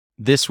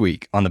This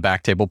week on the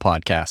Backtable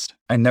Podcast.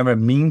 I never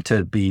mean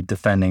to be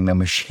defending the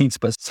machines,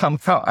 but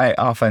somehow I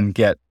often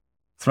get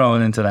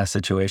thrown into that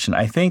situation.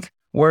 I think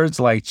words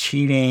like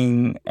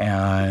cheating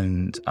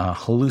and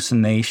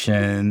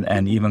hallucination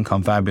and even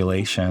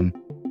confabulation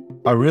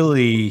are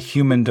really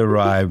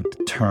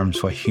human-derived terms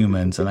for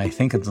humans, and I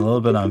think it's a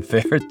little bit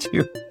unfair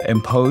to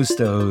impose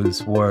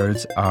those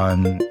words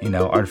on,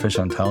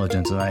 artificial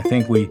intelligence. And I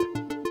think we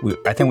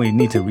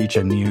need to reach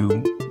a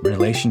new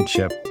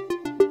relationship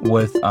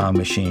with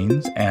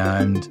machines.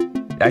 And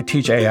I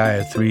teach AI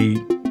at 3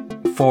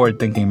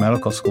 forward-thinking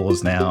medical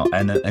schools now,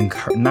 and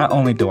not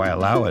only do I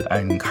allow it, I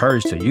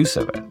encourage the use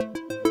of it.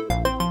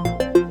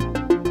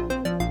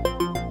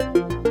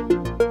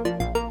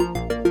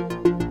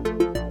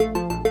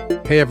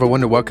 Hey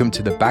everyone, and welcome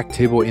to the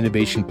Backtable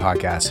Innovation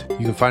Podcast.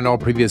 You can find all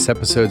previous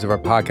episodes of our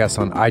podcast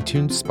on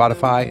iTunes,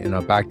 Spotify, and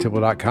on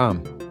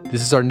backtable.com.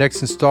 This is our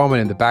next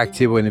installment in the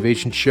Backtable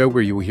Innovation Show,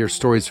 where you will hear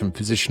stories from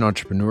physician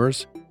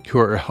entrepreneurs who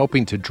are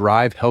helping to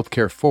drive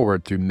healthcare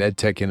forward through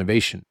medtech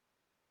innovation.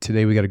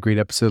 Today, we got a great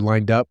episode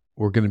lined up.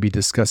 We're going to be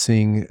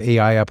discussing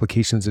AI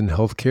applications in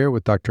healthcare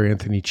with Dr.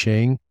 Anthony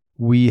Chang.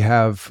 We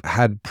have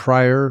had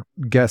prior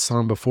guests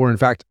on before. In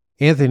fact,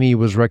 Anthony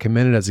was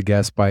recommended as a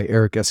guest by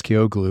Eric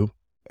Eskioglu,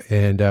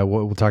 and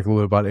we'll talk a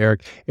little bit about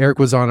Eric. Eric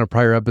was on a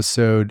prior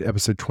episode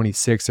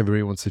 26.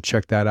 Everybody wants to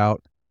check that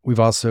out. We've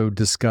also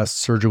discussed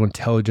surgical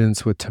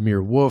intelligence with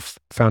Tamir Wolf,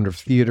 founder of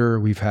Theater.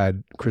 We've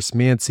had Chris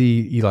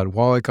Mancy, Elon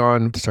Wallach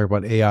on to talk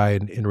about AI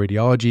in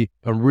radiology.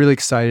 I'm really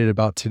excited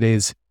about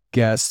today's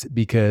guest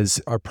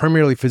because our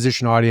primarily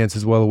physician audience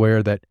is well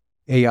aware that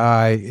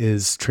AI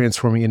is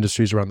transforming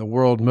industries around the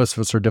world. Most of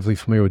us are definitely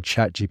familiar with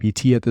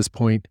ChatGPT at this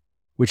point,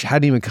 which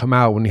hadn't even come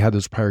out when we had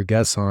those prior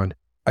guests on.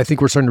 I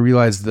think we're starting to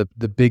realize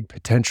the big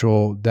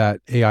potential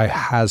that AI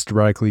has to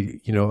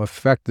radically,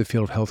 affect the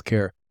field of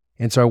healthcare.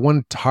 And so I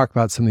want to talk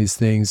about some of these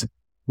things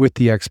with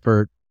the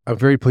expert. I'm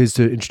very pleased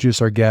to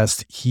introduce our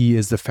guest. He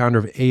is the founder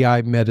of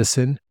AI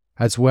Medicine,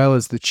 as well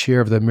as the chair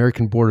of the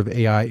American Board of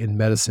AI in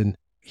Medicine.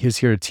 He's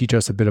here to teach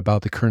us a bit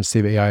about the current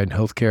state of AI in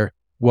healthcare.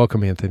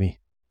 Welcome, Anthony.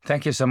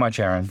 Thank you so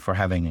much, Aaron, for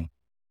having me.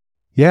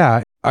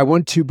 Yeah, I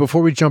want to,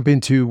 before we jump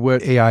into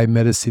what AI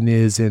Medicine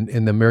is and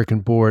the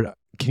American Board,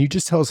 can you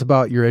just tell us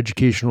about your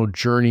educational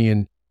journey?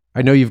 And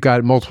I know you've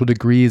got multiple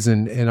degrees,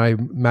 and I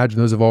imagine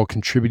those have all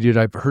contributed.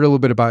 I've heard a little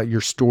bit about your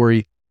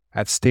story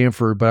at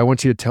Stanford, but I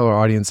want you to tell our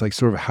audience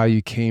sort of how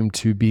you came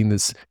to being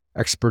this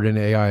expert in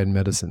AI and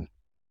medicine.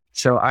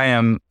 So I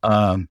am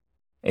a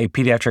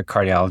pediatric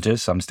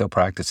cardiologist. I'm still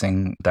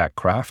practicing that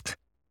craft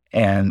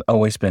and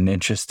always been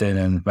interested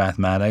in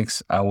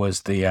mathematics. I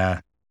was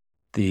the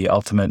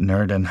ultimate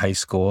nerd in high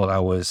school. I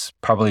was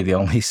probably the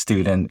only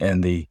student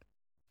in the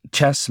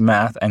chess,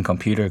 math, and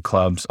computer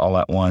clubs all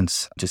at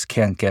once. Just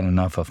can't get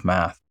enough of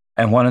math.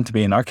 And wanted to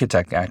be an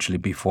architect actually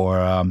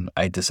before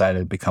I decided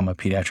to become a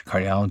pediatric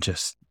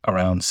cardiologist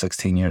around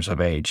 16 years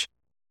of age.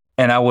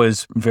 And I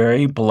was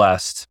very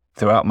blessed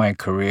throughout my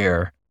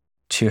career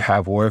to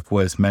have worked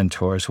with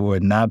mentors who were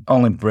not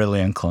only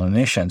brilliant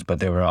clinicians, but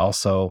they were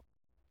also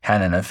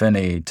had an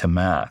affinity to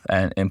math.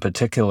 And in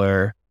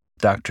particular,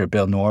 Dr.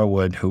 Bill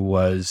Norwood, who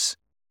was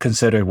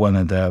considered one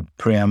of the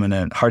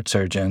preeminent heart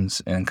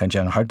surgeons in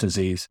congenital heart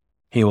disease.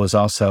 He was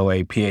also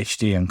a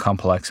PhD in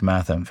complex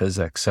math and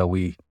physics. So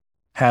we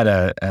had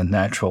a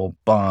natural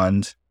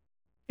bond,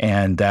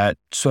 and that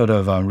sort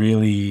of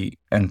really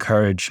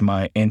encouraged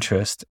my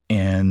interest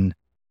in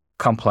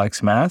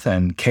complex math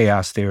and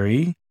chaos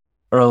theory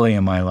early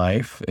in my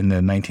life in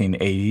the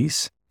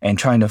 1980s, and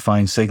trying to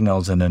find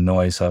signals in the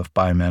noise of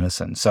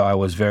biomedicine. So I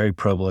was very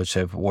privileged to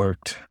have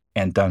worked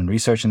and done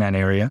research in that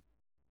area.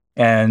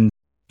 And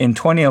in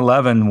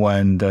 2011,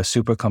 when the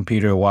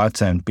supercomputer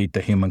Watson beat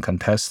the human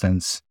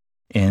contestants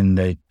in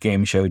the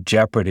game show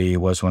Jeopardy,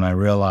 was when I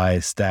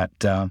realized that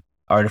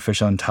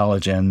artificial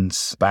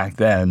intelligence back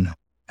then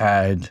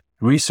had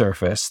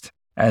resurfaced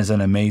as an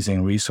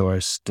amazing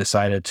resource.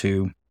 Decided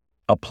to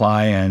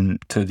apply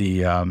to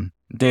the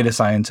data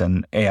science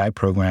and AI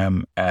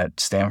program at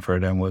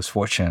Stanford, and was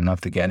fortunate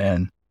enough to get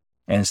in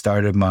and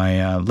started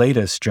my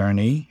latest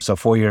journey. So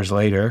 4 years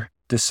later,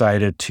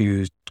 decided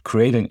to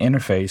create an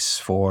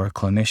interface for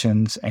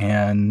clinicians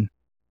and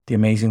the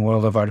amazing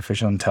world of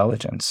artificial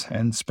intelligence.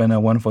 And it's been a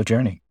wonderful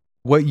journey.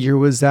 What year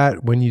was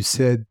that when you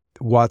said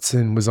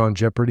Watson was on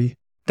Jeopardy?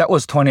 That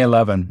was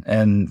 2011,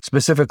 and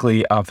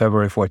specifically on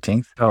February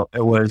 14th. So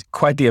it was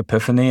quite the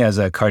epiphany as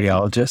a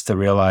cardiologist to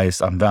realize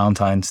on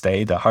Valentine's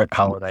Day, the heart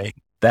holiday,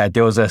 that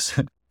there was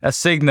a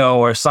signal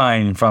or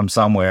sign from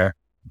somewhere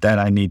that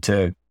I need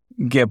to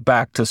get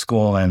back to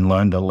school and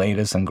learn the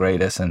latest and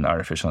greatest in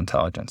artificial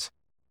intelligence.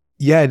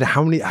 Yeah, and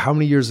how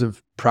many years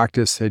of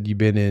practice had you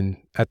been in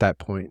at that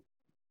point?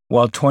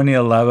 Well,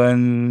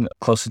 2011,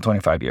 close to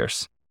 25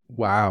 years.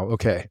 Wow.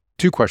 Okay.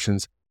 2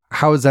 questions.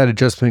 How was that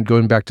adjustment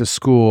going back to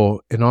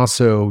school? And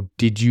also,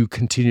 did you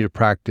continue to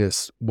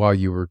practice while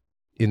you were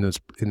in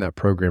that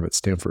program at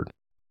Stanford?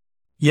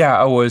 Yeah,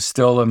 I was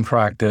still in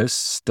practice,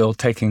 still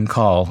taking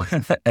call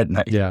at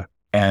night. Yeah.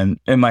 And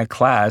in my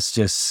class,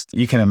 just,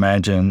 you can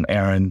imagine,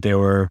 Aaron, there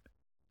were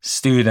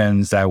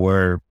students that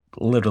were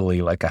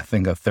literally like, I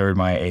think, a third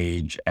my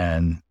age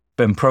and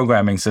been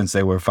programming since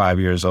they were 5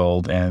 years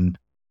old. And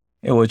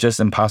it was just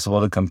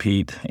impossible to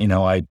compete.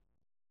 I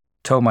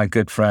told my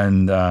good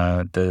friend,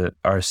 our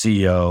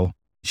CEO,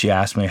 she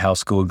asked me how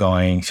school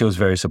going. She was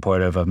very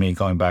supportive of me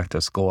going back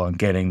to school and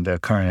getting the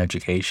current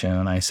education.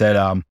 And I said,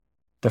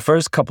 the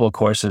first couple of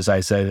courses, I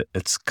said,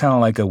 it's kind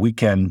of like a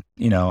weekend,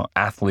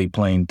 athlete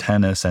playing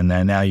tennis. And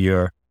then now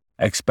you're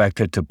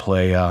expected to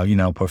play,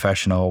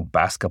 professional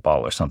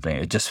basketball or something.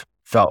 It just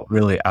felt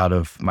really out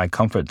of my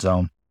comfort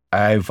zone.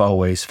 I've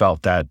always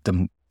felt that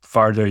the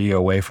farther you're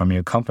away from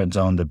your comfort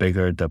zone, the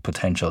bigger the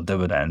potential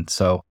dividend.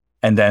 So,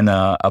 and then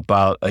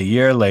about a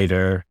year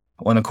later,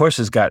 when the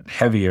courses got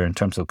heavier in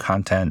terms of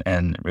content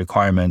and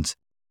requirements,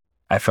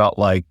 I felt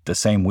like the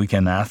same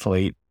weekend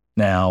athlete.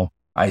 Now,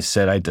 I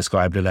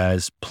described it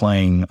as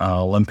playing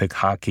Olympic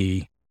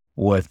hockey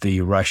with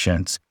the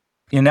Russians.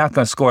 You're not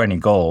going to score any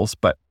goals,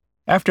 but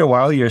after a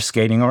while, you're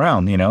skating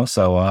around,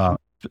 So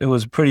it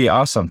was pretty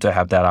awesome to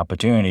have that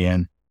opportunity.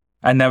 And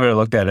I never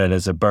looked at it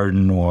as a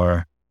burden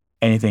or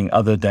anything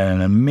other than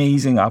an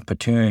amazing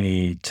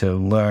opportunity to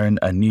learn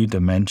a new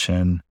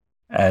dimension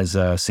as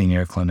a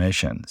senior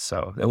clinician.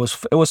 So it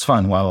was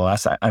fun while it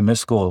lasted. I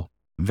miss school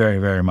very,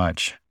 very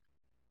much.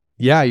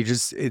 Yeah,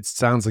 it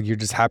sounds like you're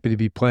just happy to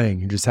be playing.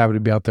 You're just happy to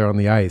be out there on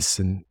the ice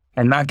and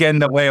not get in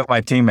the way of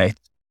my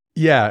teammates.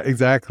 Yeah,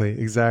 exactly.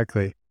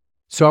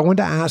 So I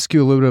wanted to ask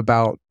you a little bit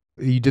about,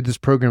 you did this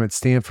program at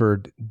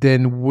Stanford,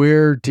 then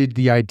where did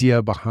the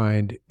idea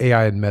behind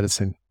AI in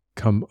medicine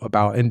come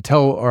about? And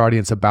tell our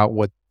audience about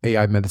what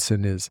AI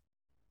medicine is.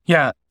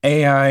 Yeah,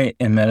 AI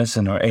in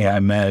medicine, or AI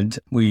Med,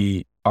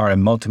 we are a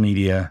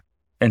multimedia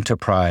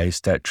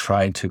enterprise that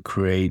tried to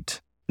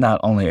create not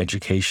only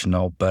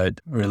educational, but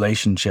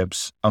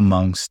relationships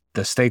amongst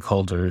the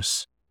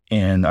stakeholders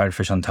in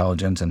artificial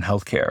intelligence and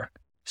healthcare.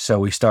 So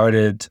we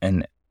started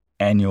an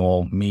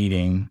annual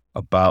meeting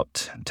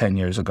about 10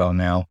 years ago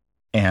now,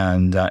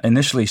 and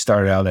initially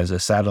started out as a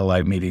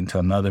satellite meeting to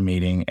another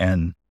meeting.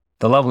 And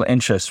the level of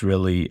interest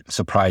really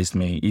surprised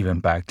me even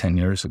back 10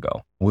 years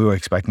ago. We were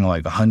expecting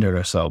like 100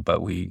 or so,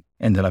 but we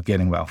ended up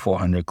getting about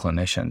 400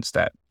 clinicians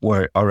that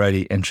were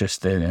already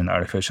interested in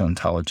artificial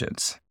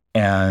intelligence.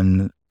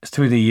 And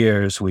through the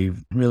years,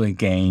 we've really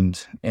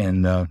gained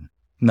in the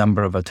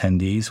number of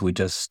attendees. We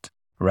just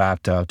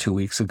wrapped 2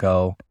 weeks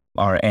ago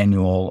our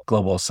annual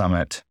global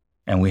summit,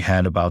 and we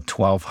had about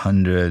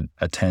 1,200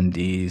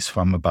 attendees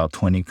from about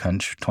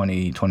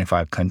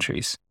 25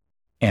 countries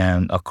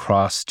and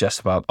across just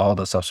about all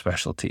the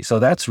subspecialties. So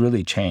that's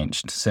really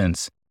changed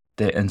since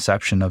the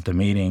inception of the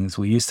meetings.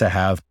 We used to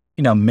have,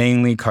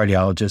 mainly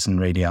cardiologists and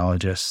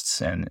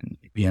radiologists and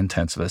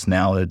intensivists.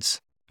 Now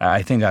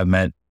I think I've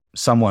met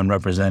someone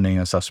representing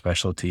a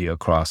subspecialty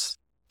across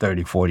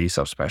 30, 40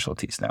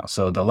 subspecialties now.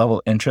 So the level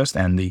of interest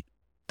and the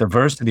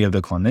diversity of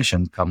the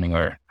clinicians coming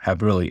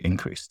have really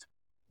increased.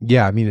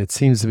 Yeah, it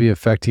seems to be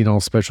affecting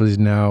all specialties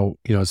now,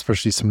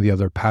 especially some of the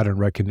other pattern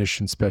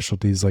recognition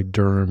specialties like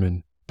derm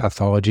and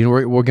pathology. And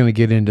we're going to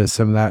get into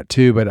some of that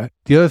too. But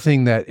the other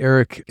thing that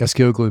Eric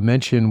Eskioglu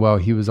mentioned while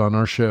he was on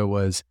our show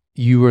was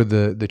you were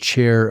the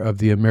chair of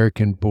the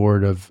American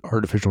Board of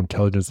Artificial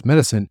Intelligence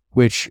Medicine,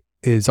 which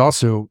is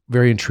also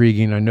very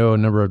intriguing. I know a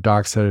number of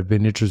docs that have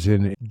been interested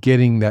in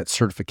getting that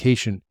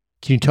certification.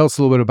 Can you tell us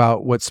a little bit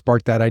about what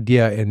sparked that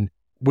idea and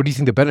what do you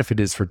think the benefit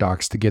is for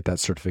docs to get that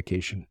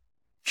certification?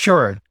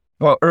 Sure.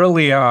 Well,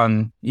 early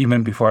on,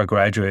 even before I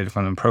graduated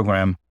from the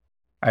program,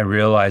 I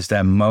realized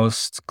that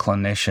most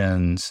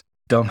clinicians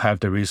don't have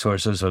the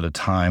resources or the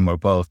time or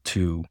both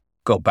to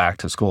go back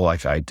to school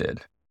like I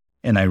did.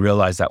 And I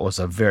realized that was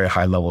a very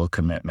high level of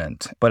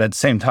commitment. But at the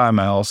same time,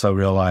 I also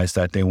realized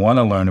that they want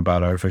to learn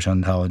about artificial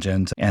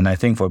intelligence. And I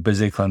think for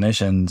busy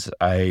clinicians,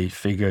 I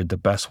figured the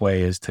best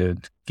way is to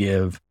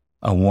give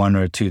a 1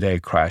 or 2 day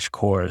crash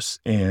course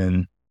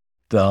in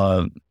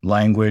the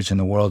language and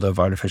the world of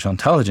artificial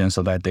intelligence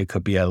so that they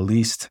could be at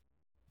least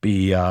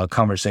be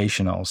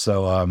conversational.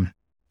 So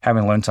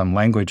having learned some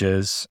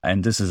languages,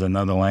 and this is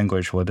another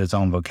language with its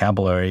own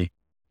vocabulary,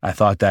 I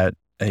thought that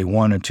a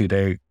 1 or 2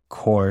 day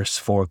course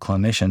for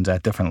clinicians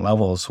at different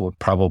levels would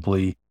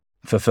probably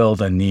fulfill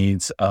the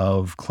needs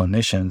of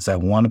clinicians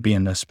that want to be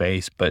in the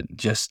space, but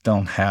just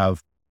don't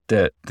have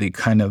the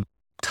kind of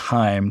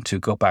time to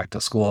go back to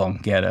school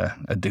and get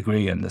a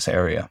degree in this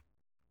area.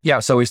 Yeah,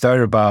 so we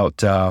started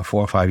about 4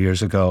 or 5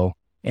 years ago.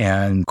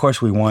 And of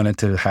course, we wanted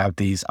to have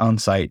these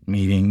on-site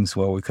meetings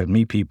where we could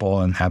meet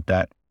people and have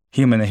that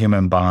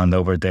human-to-human bond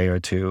over a day or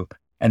two.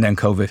 And then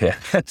COVID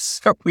hit.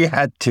 So we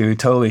had to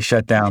totally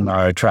shut down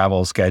our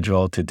travel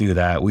schedule to do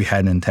that. We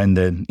had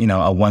intended,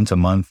 a once a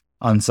month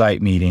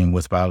on-site meeting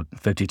with about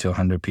 50 to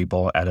 100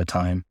 people at a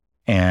time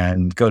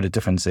and go to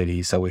different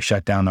cities. So we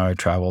shut down our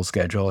travel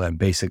schedule and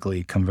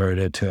basically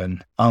converted to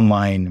an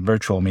online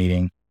virtual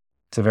meeting.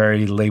 It's a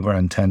very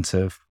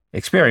labor-intensive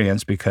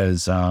experience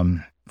because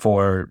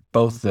for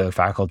both the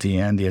faculty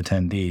and the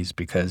attendees,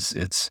 because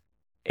it's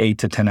 8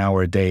 to 10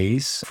 hour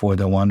days for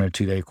the 1 or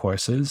 2 day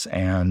courses.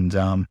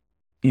 And,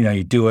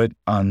 you do it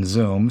on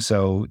Zoom.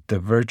 So the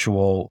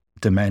virtual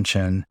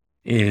dimension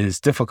is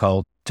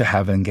difficult to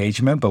have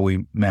engagement, but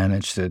we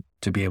managed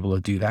to be able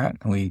to do that.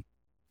 And we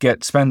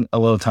spend a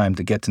little time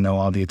to get to know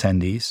all the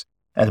attendees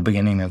at the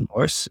beginning of the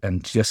course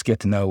and just get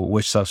to know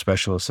which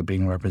subspecialists are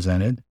being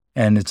represented.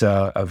 And it's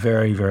a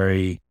very,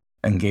 very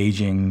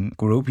engaging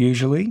group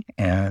usually.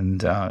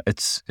 And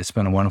it's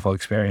been a wonderful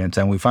experience.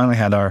 And we finally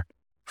had our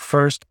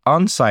first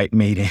on-site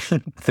meeting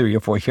 3 or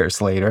 4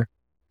 years later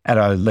at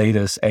our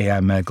latest AI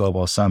Med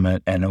Global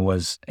Summit. And it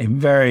was a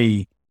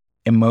very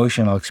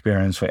emotional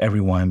experience for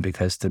everyone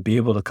because to be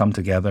able to come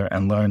together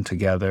and learn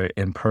together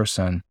in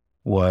person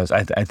was,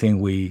 I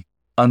think we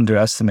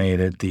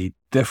underestimated the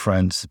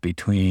difference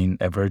between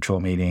a virtual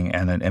meeting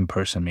and an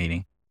in-person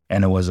meeting.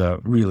 And it was a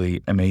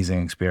really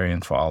amazing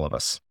experience for all of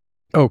us.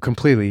 Oh,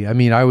 completely. I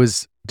mean,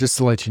 just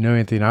to let you know,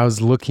 Anthony, I was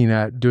looking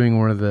at doing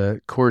one of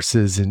the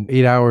courses in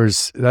 8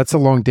 hours. That's a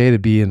long day to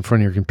be in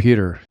front of your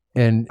computer.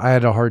 And I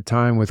had a hard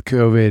time with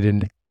COVID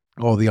and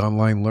all the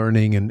online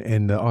learning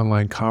and the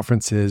online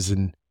conferences.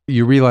 And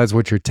you realize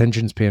what your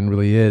attention span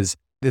really is.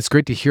 It's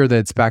great to hear that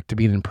it's back to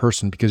being in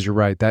person because you're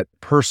right. That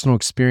personal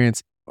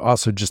experience,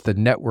 also just the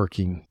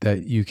networking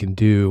that you can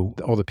do,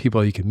 all the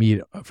people you can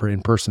meet for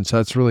in person. So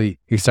that's really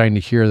exciting to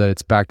hear that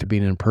it's back to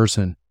being in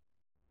person.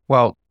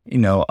 Well,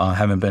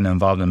 having been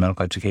involved in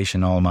medical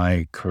education all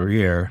my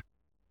career,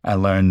 I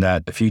learned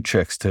that a few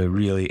tricks to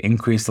really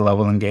increase the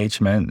level of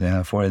engagement.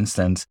 For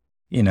instance,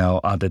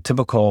 the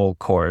typical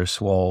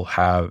course will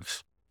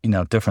have,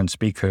 different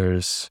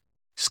speakers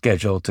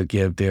scheduled to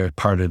give their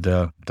part of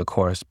the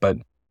course, but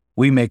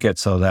we make it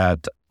so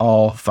that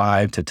all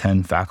 5 to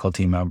 10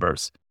 faculty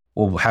members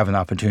will have an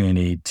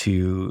opportunity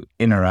to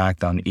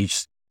interact on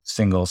each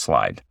single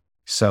slide.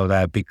 So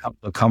that becomes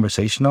a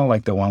conversational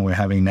like the one we're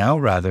having now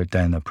rather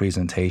than a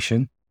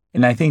presentation.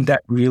 And I think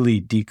that really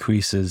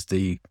decreases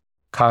the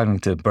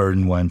cognitive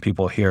burden when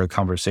people hear a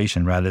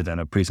conversation rather than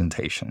a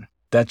presentation.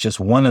 That's just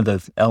one of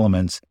the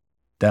elements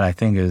that I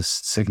think is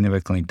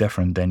significantly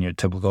different than your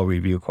typical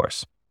review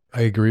course.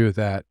 I agree with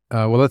that.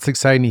 Well, that's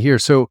exciting to hear.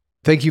 So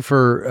thank you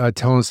for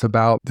telling us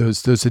about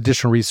those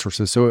additional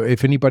resources. So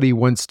if anybody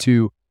wants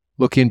to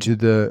look into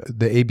the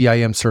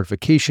ABIM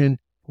certification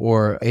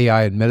or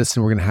AI in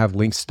medicine, we're going to have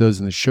links to those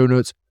in the show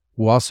notes.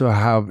 We'll also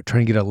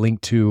trying to get a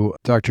link to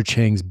Dr.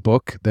 Chang's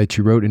book that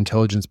you wrote,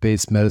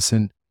 Intelligence-Based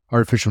Medicine,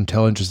 Artificial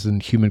Intelligence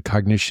and Human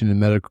Cognition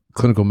in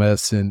Clinical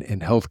Medicine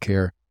and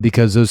Healthcare,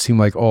 because those seem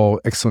like all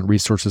excellent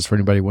resources for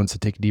anybody who wants to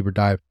take a deeper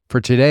dive.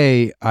 For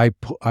today, I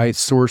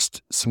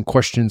sourced some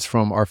questions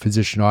from our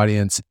physician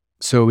audience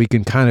so we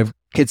can kind of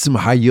hit some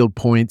high yield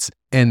points.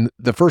 And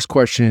the first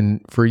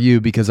question for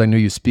you, because I know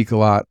you speak a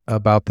lot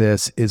about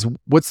this, is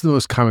what's the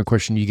most common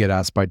question you get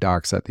asked by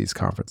docs at these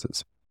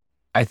conferences?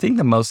 I think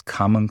the most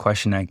common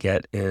question I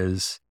get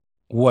is,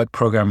 what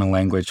programming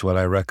language would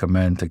I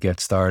recommend to get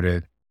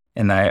started?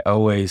 And I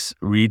always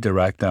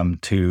redirect them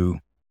to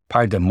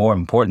probably the more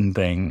important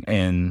thing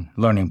in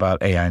learning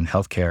about AI in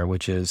healthcare,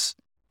 which is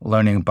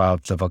learning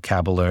about the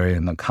vocabulary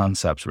and the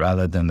concepts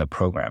rather than the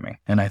programming.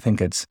 And I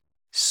think it's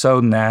so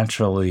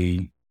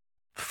naturally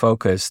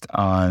focused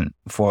on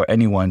for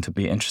anyone to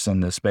be interested in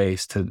this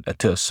space to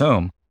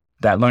assume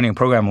that learning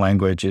programming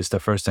language is the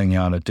first thing you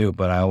ought to do.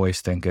 But I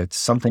always think it's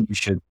something you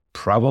should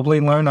probably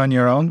learn on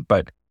your own,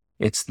 but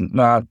it's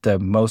not the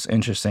most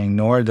interesting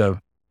nor the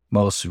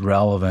most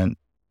relevant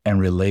and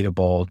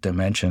relatable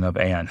dimension of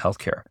AI in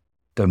healthcare.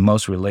 The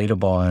most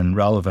relatable and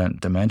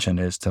relevant dimension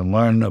is to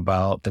learn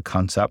about the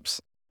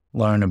concepts,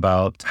 learn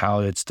about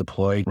how it's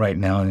deployed right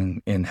now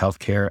in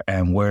healthcare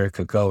and where it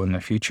could go in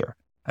the future.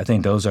 I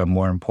think those are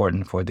more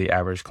important for the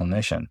average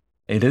clinician.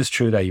 It is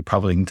true that you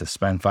probably need to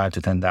spend 5,000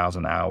 to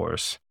 10,000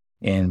 hours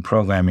in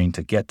programming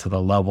to get to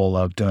the level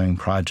of doing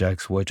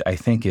projects, which I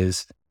think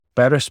is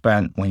better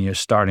spent when you're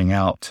starting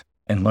out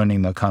and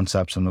learning the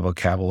concepts and the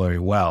vocabulary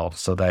well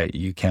so that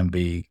you can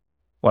be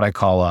what I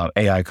call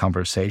AI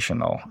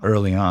conversational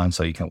early on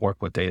so you can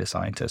work with data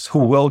scientists who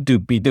will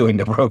be doing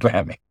the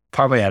programming,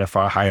 probably at a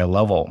far higher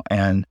level.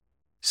 And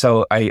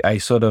so I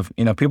sort of,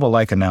 people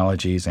like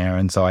analogies,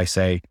 Aaron. So I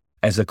say,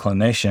 as a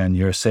clinician,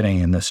 you're sitting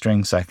in the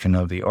string section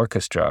of the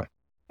orchestra.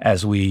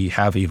 As we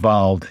have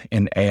evolved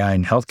in AI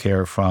in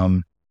healthcare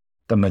from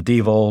the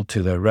medieval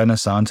to the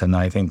Renaissance, and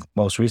I think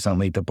most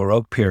recently the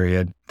Baroque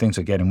period, things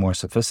are getting more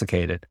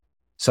sophisticated.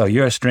 So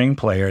you're a string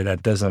player.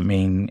 That doesn't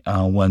mean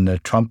when the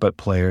trumpet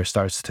player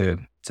starts to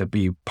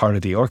be part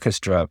of the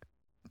orchestra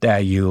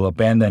that you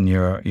abandon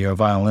your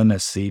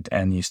violinist seat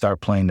and you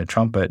start playing the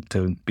trumpet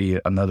to be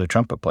another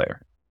trumpet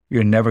player.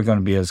 You're never going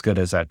to be as good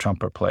as that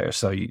trumpet player.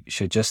 So you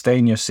should just stay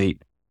in your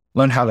seat,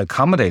 learn how to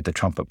accommodate the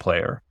trumpet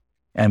player,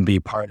 and be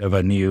part of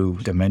a new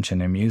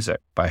dimension in music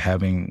by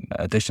having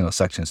additional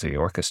sections of the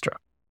orchestra.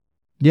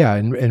 Yeah,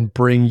 and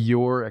bring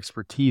your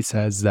expertise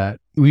as that.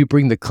 We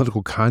bring the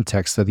clinical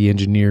context that the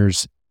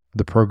engineers,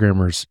 the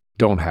programmers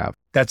don't have.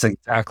 That's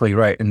exactly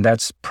right. And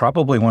that's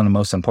probably one of the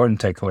most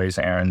important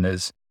takeaways, Aaron,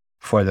 is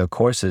for the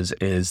courses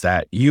is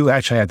that you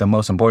actually have the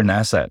most important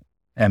asset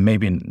and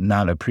maybe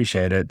not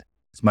appreciate it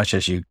as much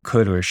as you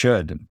could or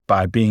should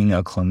by being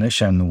a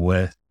clinician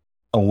with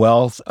a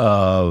wealth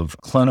of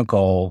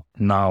clinical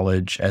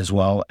knowledge as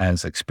well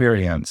as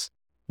experience,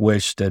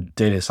 which the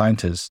data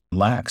scientists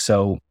lack.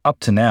 So up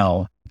to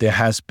now, there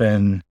has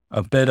been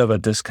a bit of a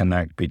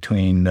disconnect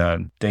between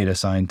the data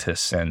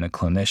scientists and the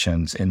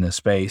clinicians in the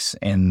space,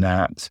 in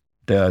that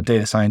the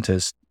data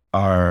scientists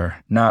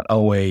are not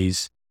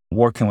always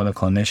working with the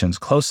clinicians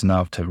close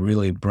enough to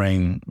really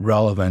bring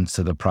relevance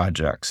to the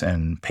projects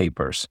and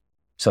papers.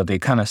 So they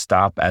kind of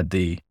stop at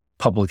the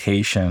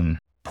publication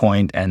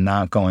point and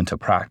not go into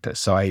practice.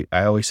 So I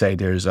always say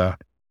there's a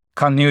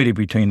continuity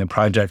between the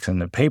projects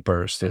and the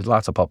papers. There's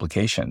lots of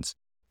publications,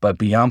 but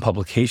beyond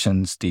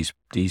publications,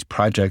 these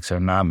projects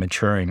are not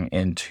maturing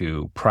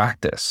into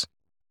practice.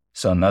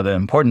 So another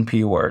important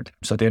P word.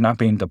 So they're not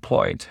being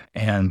deployed,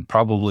 and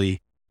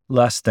probably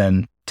less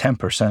than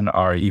 10%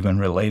 are even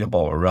relatable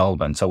or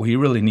relevant. So we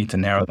really need to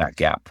narrow that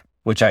gap,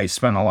 which I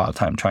spent a lot of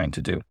time trying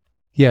to do.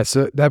 Yeah,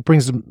 so that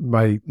brings to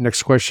my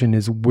next question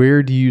is,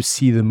 where do you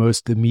see the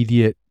most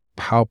immediate,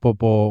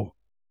 palpable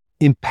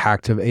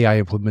impact of AI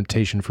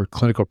implementation for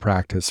clinical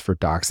practice for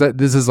docs?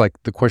 This is like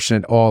the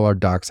question that all our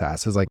docs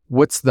ask, is like,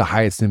 what's the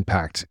highest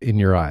impact in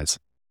your eyes?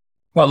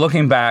 Well,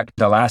 looking back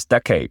the last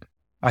decade,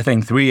 I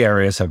think 3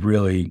 areas have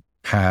really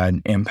had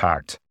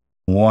impact.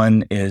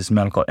 One is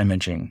medical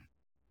imaging.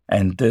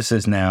 And this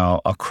is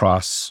now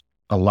across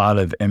a lot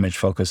of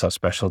image-focused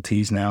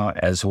subspecialties now,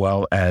 as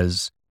well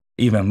as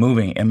even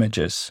moving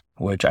images,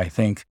 which I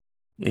think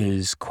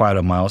is quite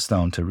a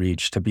milestone to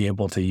reach. To be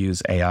able to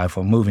use AI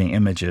for moving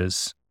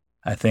images,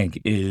 I think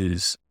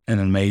is an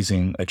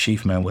amazing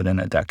achievement within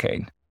a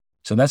decade.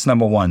 So that's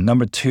number one.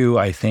 Number two,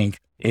 I think,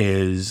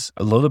 is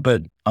a little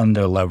bit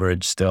under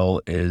leveraged still,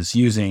 is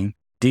using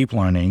deep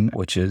learning,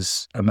 which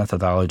is a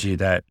methodology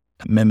that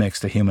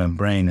mimics the human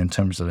brain in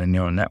terms of the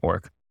neural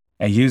network,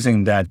 and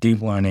using that deep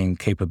learning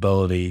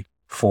capability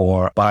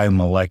for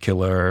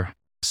biomolecular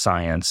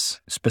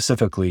science,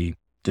 specifically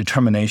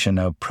determination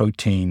of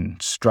protein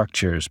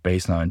structures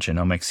based on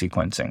genomic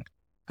sequencing.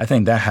 I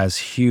think that has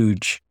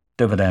huge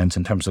dividends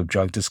in terms of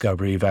drug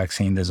discovery,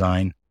 vaccine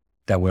design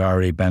that we're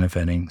already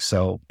benefiting.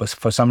 So, but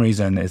for some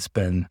reason, it's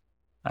been,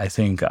 I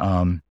think,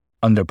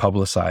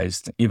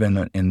 under-publicized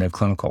even in the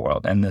clinical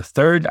world. And the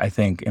third, I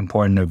think,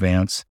 important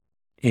advance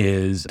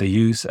is the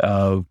use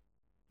of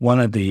one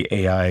of the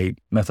AI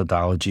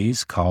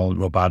methodologies called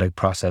robotic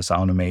process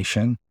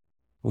automation,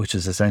 which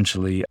is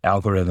essentially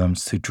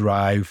algorithms to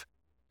drive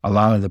a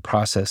lot of the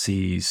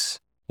processes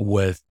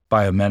with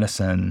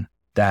biomedicine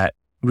that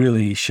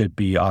really should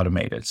be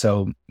automated.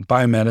 So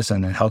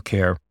biomedicine and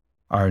healthcare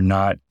are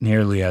not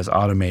nearly as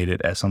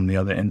automated as some of the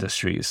other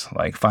industries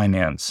like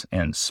finance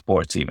and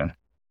sports even.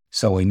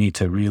 So we need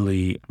to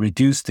really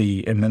reduce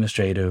the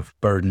administrative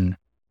burden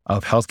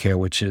of healthcare,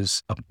 which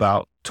is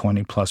about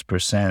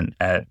 20+%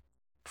 at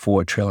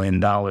 $4 trillion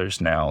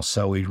now.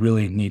 So we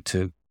really need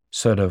to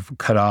sort of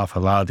cut off a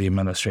lot of the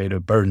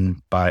administrative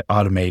burden by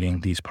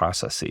automating these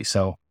processes.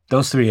 So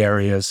those 3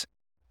 areas,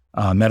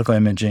 medical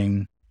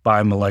imaging,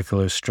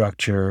 biomolecular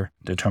structure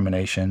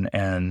determination,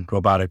 and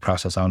robotic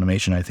process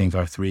automation, I think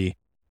are 3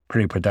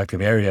 pretty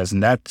productive areas.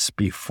 And that's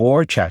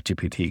before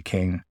ChatGPT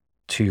came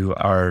to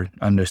our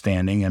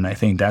understanding. And I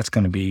think that's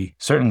going to be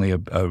certainly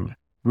a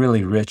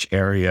really rich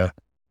area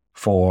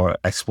for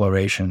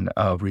exploration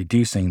of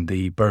reducing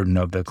the burden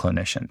of the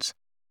clinicians.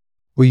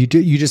 Well, you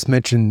just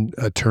mentioned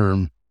a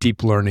term,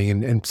 deep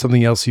learning, and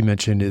something else you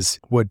mentioned is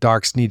what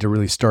docs need to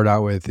really start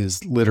out with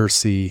is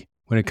literacy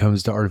when it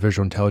comes to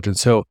artificial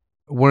intelligence. So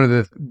one of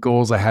the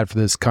goals I had for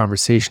this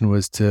conversation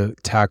was to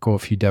tackle a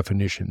few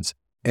definitions.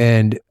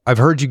 And I've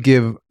heard you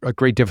give a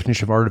great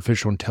definition of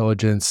artificial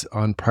intelligence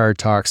on prior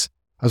talks.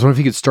 I was wondering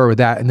if you could start with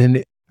that. And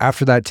then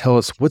after that, tell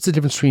us what's the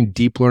difference between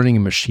deep learning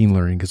and machine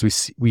learning?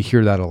 Because we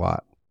hear that a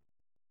lot.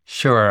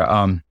 Sure.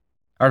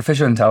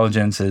 Artificial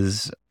intelligence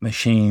is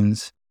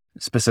machines,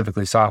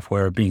 specifically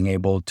software, being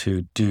able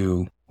to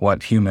do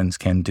what humans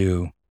can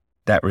do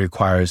that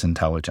requires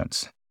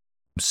intelligence.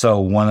 So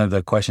one of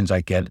the questions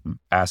I get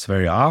asked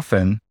very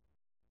often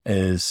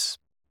is,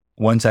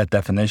 once that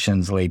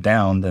definition's laid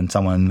down, then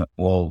someone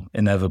will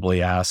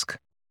inevitably ask,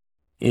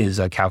 is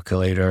a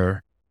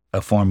calculator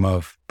a form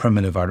of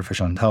primitive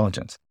artificial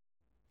intelligence?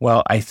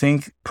 Well, I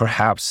think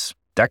perhaps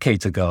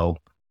decades ago,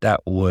 that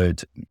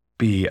would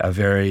be a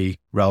very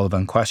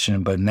relevant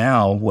question. But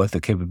now, with the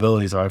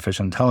capabilities of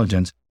artificial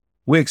intelligence,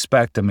 we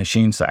expect the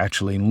machines to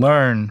actually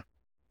learn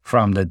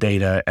from the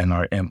data and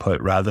our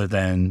input rather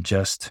than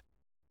just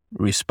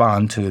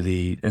respond to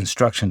the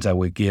instructions that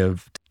we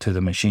give to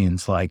the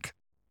machines, like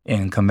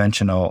in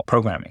conventional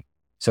programming.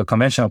 So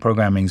conventional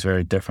programming is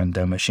very different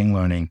than machine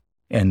learning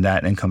in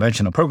that in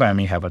conventional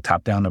programming, you have a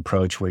top-down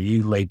approach where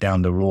you lay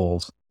down the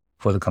rules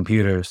for the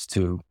computers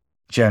to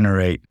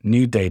generate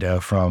new data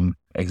from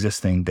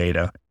existing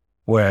data.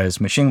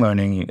 Whereas machine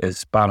learning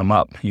is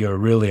bottom-up. You're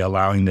really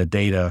allowing the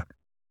data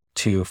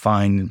to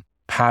find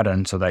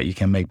patterns so that you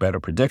can make better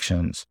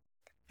predictions,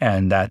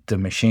 and that the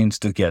machines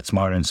do get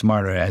smarter and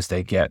smarter as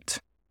they get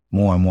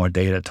more and more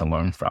data to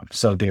learn from.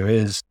 So there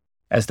is,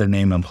 as the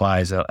name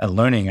implies, a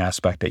learning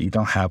aspect that you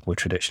don't have with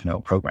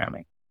traditional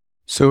programming.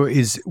 So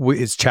is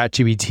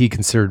ChatGPT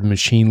considered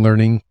machine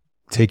learning,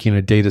 taking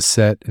a data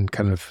set and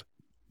kind of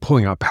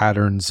pulling out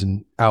patterns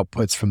and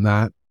outputs from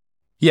that?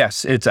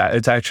 Yes, it's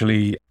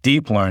actually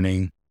deep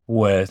learning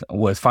with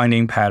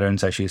finding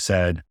patterns, as you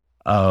said,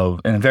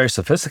 in a very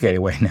sophisticated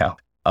way now,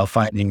 of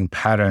finding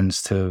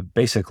patterns to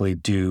basically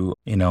do,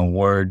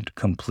 word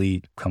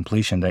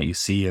completion that you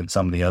see in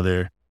some of the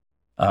other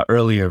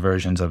earlier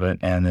versions of it.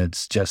 And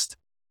it's just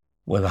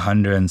with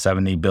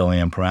 170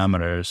 billion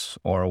parameters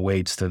or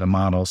weights to the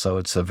model. So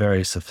it's a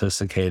very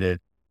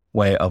sophisticated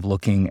way of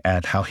looking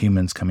at how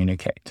humans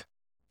communicate.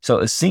 So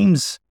it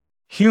seems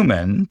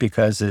human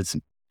because it's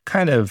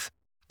kind of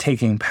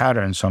taking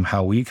patterns from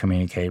how we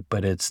communicate,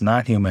 but it's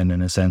not human in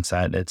the sense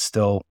that it's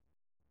still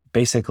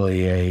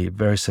basically a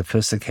very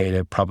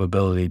sophisticated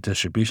probability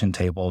distribution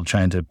table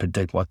trying to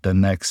predict what the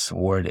next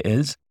word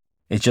is.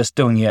 It's just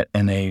doing it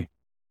in a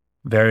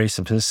very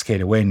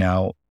sophisticated way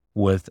now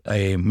with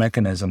a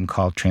mechanism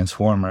called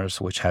transformers,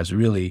 which has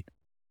really,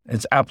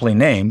 it's aptly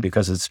named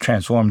because it's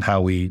transformed how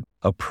we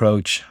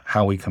approach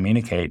how we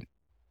communicate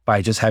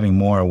by just having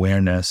more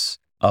awareness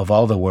of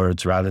all the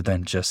words rather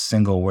than just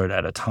single word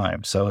at a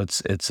time. So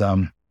it's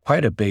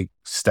quite a big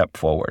step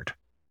forward.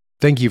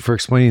 Thank you for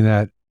explaining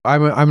that.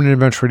 I'm an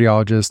interventional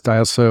radiologist. I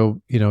also,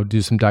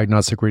 do some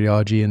diagnostic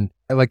radiology. And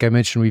like I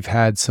mentioned, we've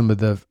had some of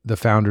the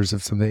founders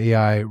of some of the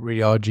AI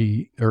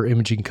radiology or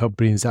imaging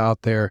companies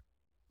out there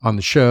on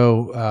the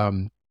show.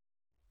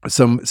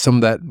 Some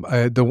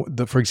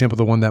that, for example,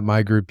 the one that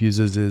my group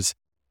uses is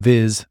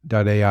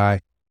Viz.ai.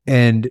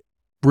 And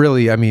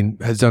really,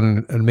 has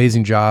done an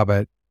amazing job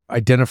at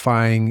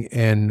identifying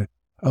and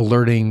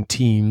alerting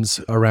teams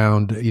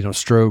around,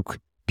 stroke,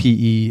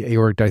 PE,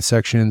 aortic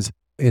dissections.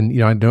 And,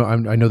 I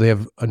know they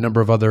have a number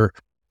of other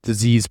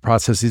disease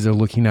processes they're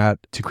looking at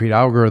to create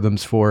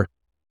algorithms for.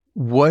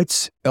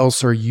 What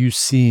else are you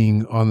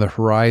seeing on the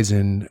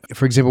horizon?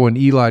 For example, when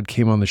Elad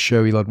came on the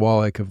show, Elad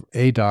Wallach of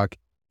ADOC,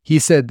 he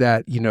said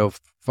that,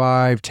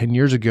 5-10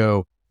 years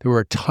ago, there were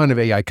a ton of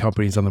AI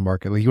companies on the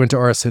market. Like you went to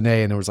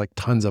RSNA and there was like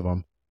tons of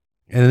them.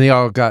 And then they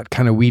all got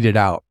kind of weeded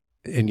out.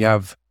 And you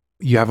have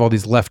all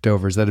these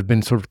leftovers that have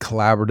been sort of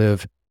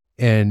collaborative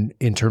and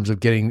in terms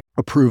of getting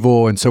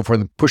approval and so forth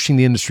and pushing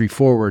the industry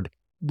forward.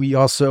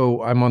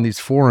 I'm on these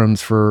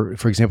forums for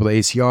example, the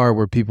ACR,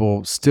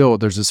 where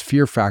there's this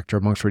fear factor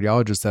amongst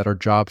radiologists that our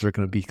jobs are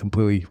going to be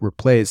completely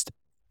replaced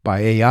by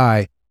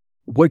AI.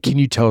 What can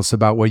you tell us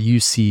about what you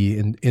see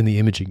in the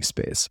imaging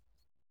space?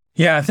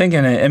 Yeah, I think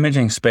in the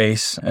imaging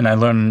space, and I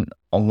learned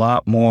a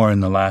lot more in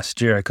the last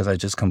year because I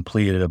just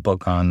completed a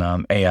book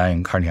on AI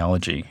in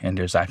cardiology, and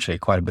there's actually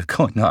quite a bit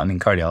going on in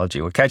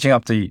cardiology. We're catching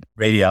up to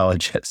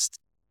radiologists,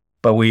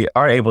 but we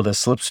are able to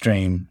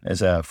slipstream,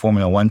 as a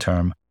Formula One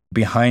term,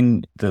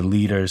 behind the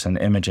leaders in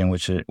imaging,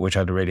 which are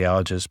the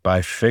radiologists,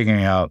 by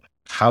figuring out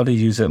how to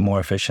use it more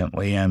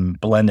efficiently and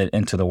blend it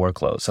into the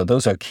workload. So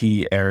those are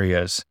key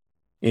areas.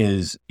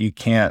 Is you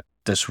can't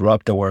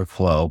disrupt the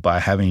workflow by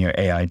having your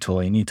AI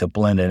tool. You need to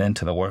blend it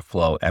into the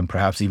workflow and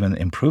perhaps even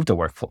improve the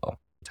workflow.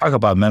 Talk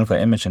about medical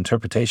image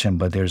interpretation,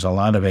 but there's a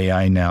lot of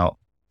AI now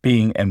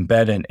being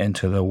embedded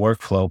into the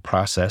workflow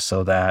process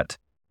so that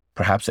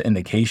perhaps the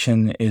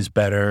indication is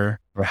better,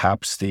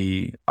 perhaps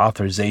the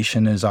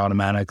authorization is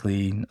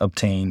automatically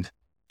obtained.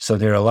 So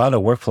there are a lot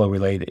of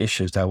workflow-related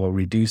issues that will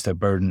reduce the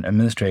burden,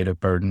 administrative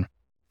burden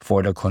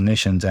for the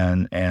clinicians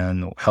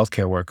and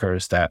healthcare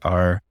workers that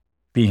are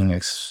being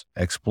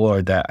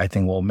explored that I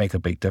think will make a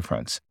big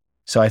difference.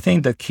 So I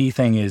think the key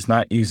thing is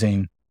not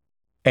using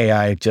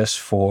AI just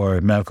for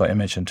medical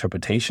image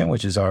interpretation,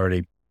 which is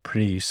already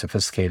pretty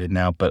sophisticated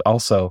now, but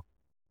also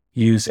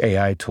use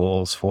AI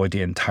tools for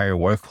the entire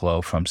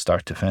workflow from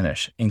start to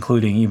finish,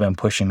 including even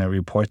pushing the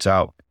reports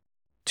out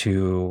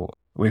to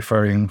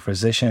referring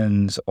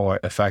physicians or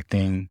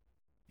affecting,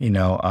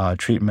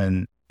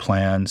 treatment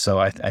plans. So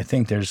I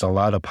think there's a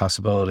lot of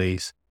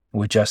possibilities.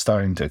 We're just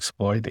starting to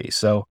explore these.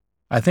 So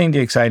I think the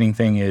exciting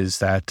thing is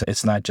that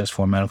it's not just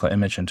for medical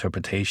image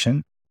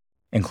interpretation,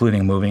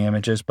 including moving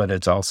images, but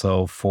it's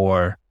also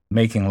for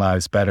making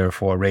lives better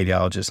for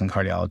radiologists and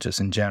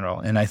cardiologists in general.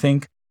 And I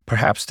think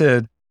perhaps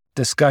the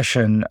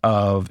discussion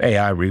of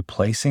AI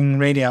replacing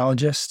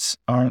radiologists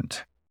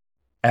aren't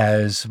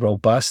as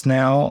robust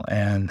now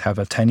and have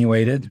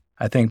attenuated.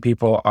 I think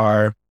people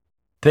are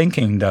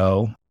thinking,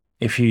 though,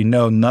 if you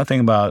know nothing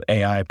about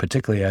AI,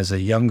 particularly as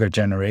a younger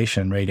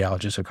generation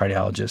radiologist or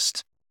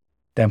cardiologist,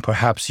 then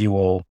perhaps you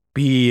will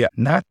be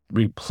not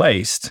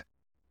replaced,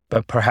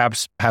 but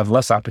perhaps have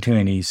less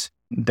opportunities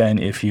than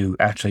if you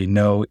actually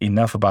know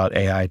enough about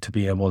AI to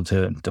be able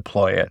to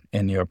deploy it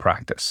in your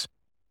practice.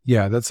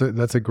 Yeah, that's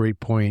a great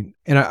point.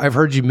 And I've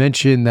heard you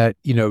mention that,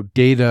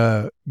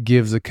 data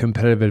gives a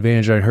competitive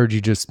advantage. I heard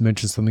you just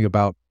mention something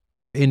about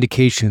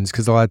indications,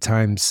 because a lot of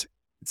times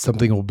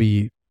something will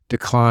be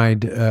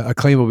declined, a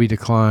claim will be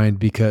declined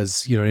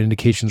because, an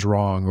indication's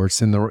wrong or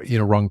it's in the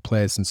wrong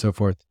place and so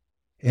forth.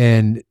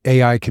 And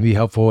AI can be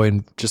helpful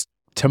in just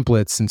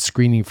templates and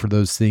screening for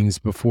those things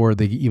before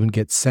they even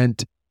get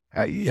sent,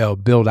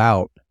 built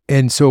out.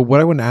 And so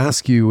what I want to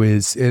ask you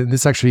is, and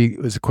this actually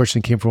was a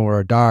question that came from one of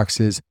our docs,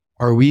 is,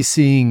 are we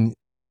seeing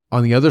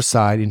on the other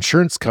side,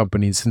 insurance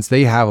companies, since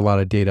they have a lot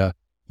of data,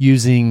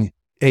 using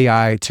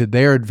AI to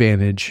their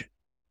advantage?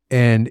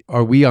 And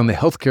are we on the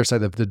healthcare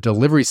side, of the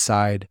delivery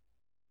side,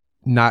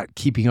 not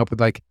keeping up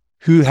with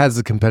who has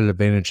the competitive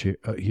advantage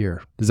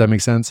here? Does that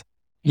make sense?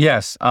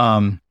 Yes.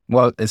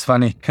 Well, it's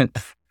funny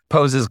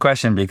pose this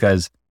question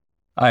because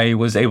I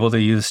was able to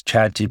use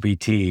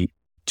ChatGPT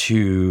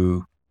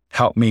to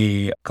help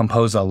me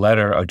compose a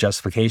letter of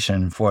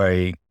justification for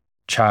a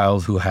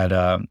child who had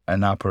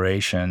an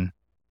operation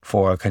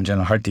for a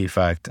congenital heart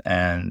defect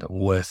and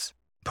with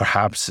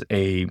perhaps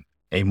a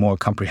more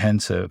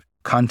comprehensive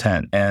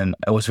content. And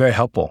it was very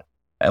helpful.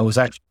 It was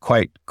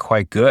actually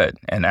quite good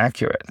and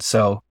accurate.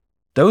 So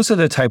those are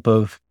the type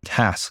of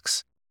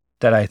tasks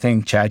that I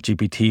think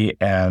ChatGPT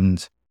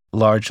and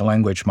large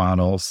language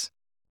models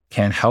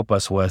can help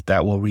us with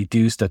that will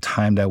reduce the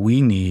time that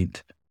we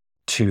need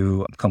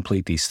to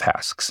complete these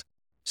tasks.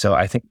 So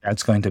I think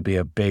that's going to be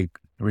a big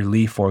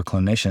relief for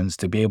clinicians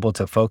to be able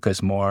to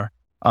focus more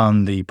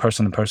on the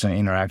person-to-person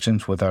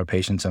interactions with our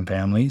patients and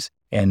families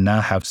and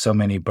not have so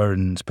many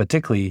burdens,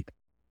 particularly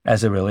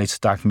as it relates to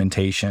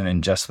documentation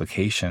and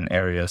justification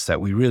areas that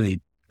we really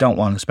don't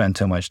want to spend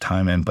too much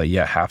time in, but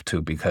yet have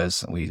to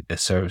because it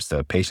serves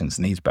the patient's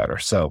needs better.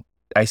 So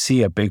I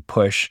see a big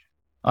push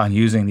on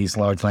using these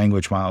large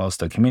language models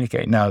to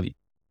communicate. Now,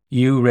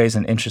 you raise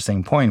an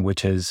interesting point,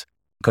 which is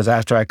because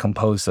after I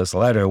composed this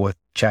letter with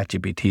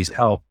ChatGPT's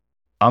help,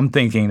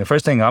 the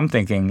first thing I'm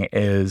thinking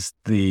is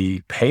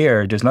the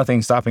payer, there's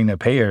nothing stopping the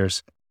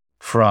payers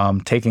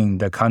from taking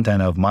the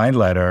content of my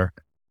letter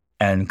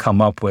and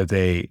come up with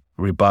a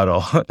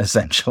rebuttal,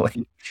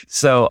 essentially.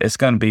 So it's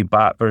going to be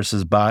bot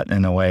versus bot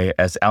in a way,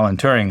 as Alan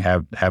Turing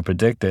had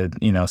predicted,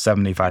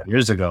 75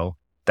 years ago.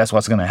 That's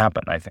what's going to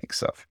happen, I think.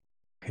 So,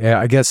 yeah,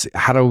 I guess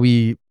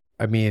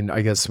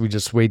I guess we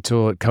just wait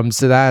till it comes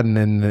to that, and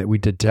then we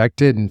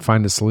detect it and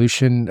find a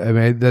solution. I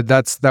mean,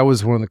 that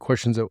was one of the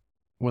questions that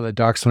one of the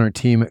docs on our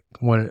team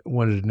wanted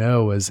to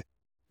know was,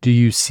 do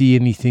you see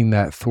anything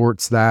that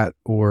thwarts that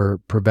or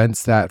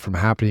prevents that from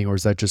happening, or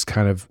is that just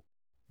kind of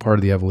part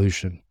of the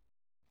evolution?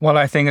 Well,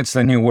 I think it's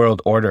the new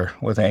world order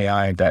with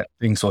AI that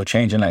things will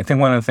change. And I think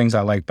one of the things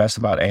I like best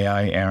about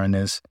AI, Aaron,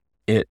 is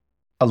it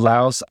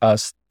allows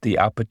us the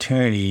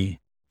opportunity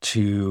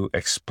to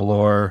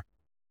explore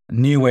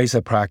new ways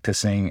of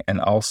practicing and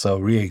also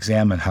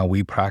re-examine how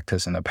we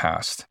practice in the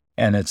past.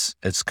 And it's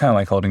kind of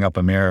like holding up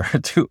a mirror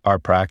to our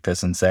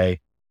practice and say,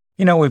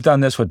 we've done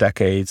this for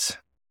decades.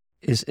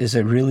 Is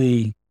it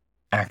really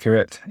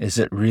accurate? Is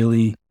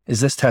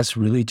this test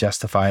really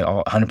justified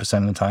 100%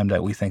 of the time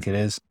that we think it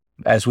is?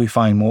 As we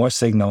find more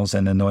signals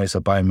in the noise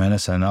of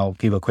biomedicine, I'll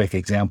give a quick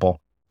example.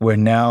 We're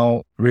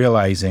now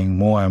realizing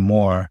more and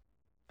more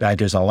that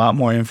there's a lot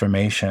more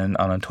information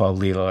on a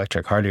 12-lead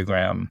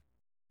electrocardiogram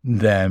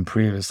than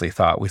previously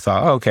thought. We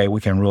thought, okay,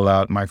 we can rule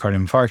out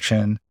myocardial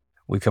infarction.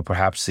 We could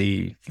perhaps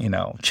see,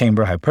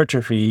 chamber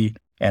hypertrophy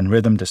and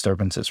rhythm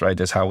disturbances, right?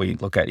 That's how we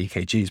look at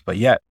EKGs. But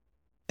yet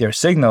there are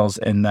signals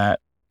in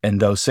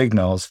those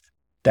signals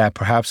that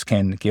perhaps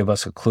can give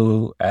us a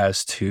clue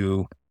as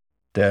to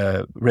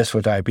the risk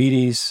for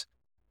diabetes,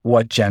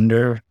 what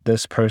gender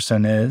this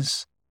person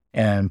is,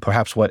 and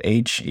perhaps what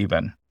age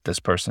even this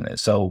person is.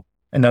 So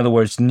in other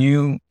words,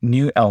 new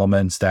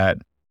elements that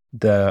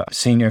the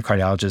senior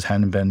cardiologists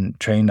hadn't been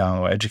trained on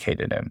or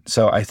educated in.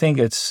 So I think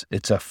it's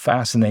a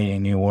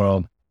fascinating new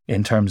world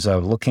in terms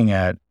of looking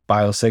at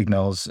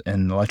biosignals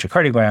in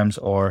electrocardiograms,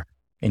 or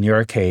in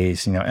your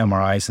case,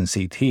 MRIs and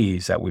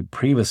CTs that we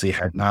previously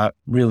had not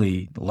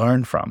really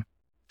learned from.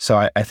 So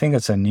I think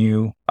it's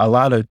a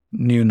lot of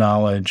new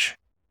knowledge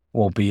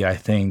will be, I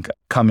think,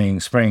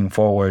 spring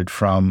forward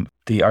from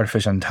the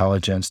artificial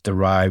intelligence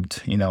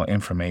derived,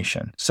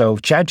 information. So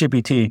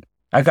ChatGPT,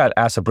 I got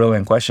asked a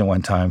brilliant question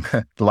one time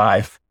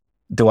live.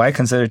 Do I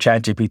consider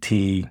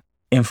ChatGPT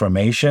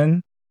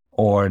information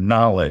or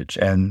knowledge?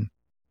 And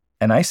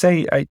I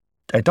say, I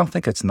don't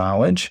think it's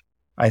knowledge.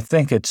 I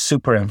think it's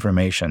super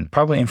information,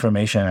 probably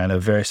information at a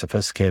very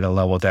sophisticated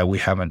level that we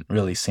haven't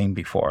really seen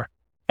before.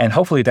 And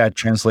hopefully that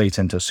translates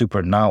into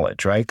super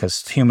knowledge, right?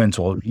 Because humans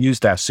will use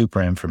that super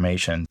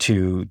information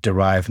to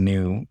derive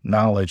new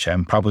knowledge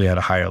and probably at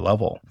a higher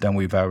level than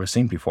we've ever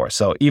seen before.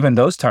 So even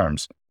those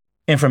terms,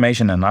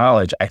 information and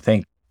knowledge, I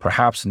think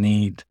perhaps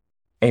need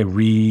a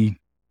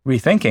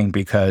rethinking,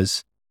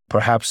 because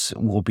perhaps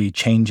we'll be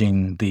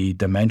changing the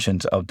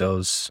dimensions of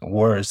those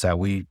words that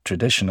we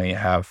traditionally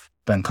have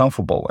been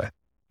comfortable with.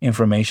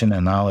 Information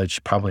and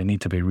knowledge probably need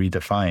to be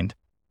redefined.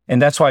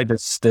 And that's why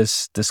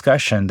this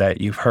discussion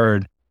that you've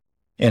heard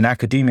in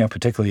academia,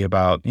 particularly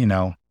about,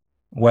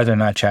 whether or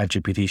not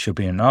ChatGPT should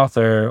be an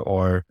author,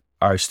 or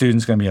are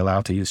students going to be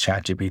allowed to use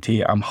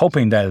ChatGPT, I'm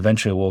hoping that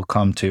eventually we'll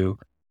come to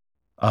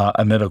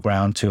a middle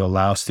ground to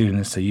allow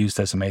students to use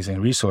this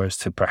amazing resource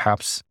to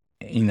perhaps,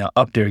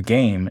 up their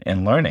game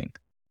in learning.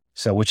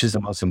 So, which is the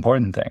most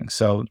important thing.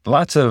 So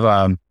lots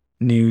of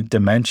new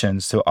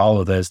dimensions to all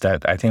of this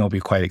that I think will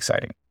be quite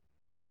exciting.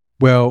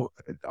 Well,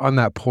 on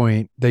that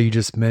point that you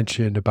just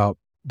mentioned about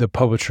the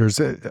publishers.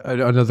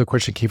 Another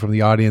question came from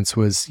the audience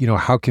was,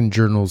 how can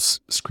journals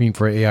screen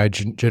for AI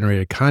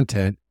generated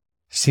content?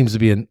 Seems to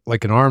be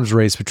like an arms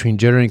race between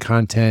generating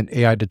content,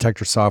 AI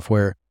detector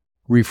software,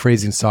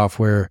 rephrasing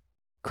software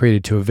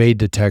created to evade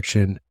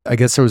detection. I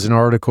guess there was an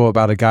article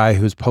about a guy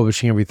who's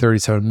publishing every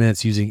 37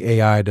 minutes using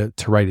AI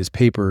to write his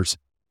papers.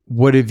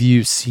 What have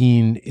you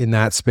seen in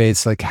that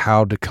space, like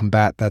how to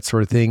combat that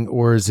sort of thing?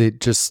 Or is it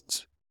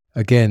just,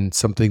 again,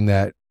 something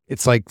that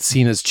it's like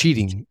seen as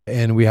cheating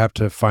and we have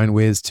to find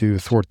ways to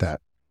thwart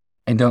that?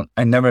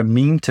 I never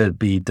mean to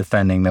be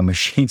defending the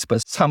machines,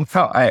 but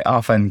somehow I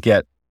often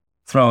get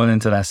thrown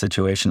into that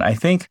situation. I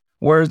think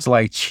words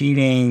like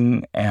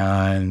cheating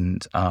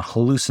and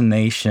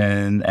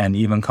hallucination and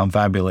even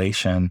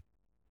confabulation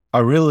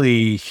are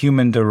really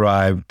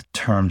human-derived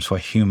terms for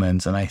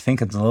humans. And I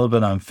think it's a little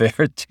bit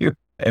unfair to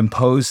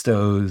impose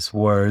those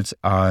words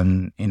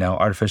on,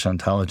 artificial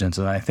intelligence.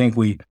 And I think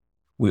we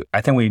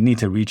need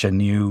to reach a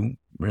new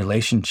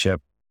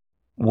relationship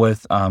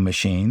with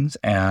machines.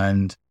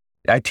 And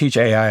I teach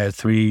AI at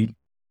 3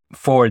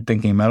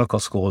 forward-thinking medical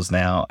schools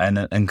now.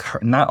 And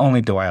not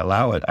only do I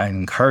allow it, I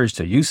encourage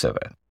the use of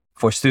it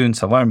for students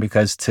to learn,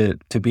 because to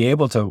be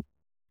able to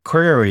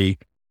query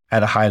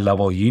at a high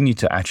level, you need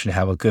to actually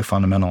have a good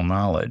fundamental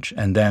knowledge.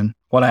 And then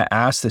what I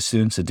ask the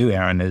students to do,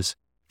 Aaron, is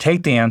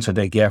take the answer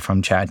they get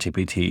from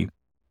ChatGPT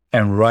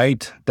and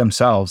write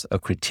themselves a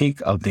critique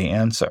of the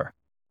answer.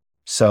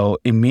 So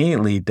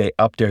immediately they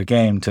up their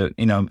game to,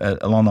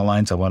 along the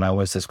lines of what I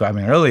was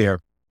describing earlier.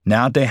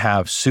 Now they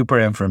have super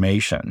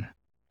information.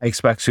 I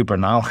expect super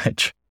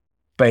knowledge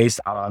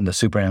based on the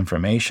super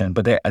information,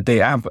 but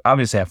they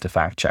obviously have to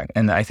fact check.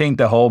 And I think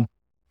the whole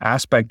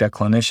aspect that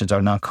clinicians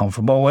are not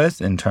comfortable with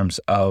in terms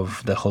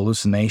of the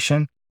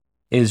hallucination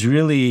is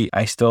really,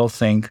 I still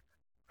think,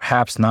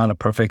 perhaps not a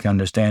perfect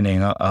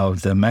understanding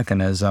of the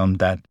mechanism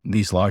that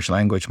these large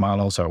language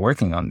models are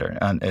working under.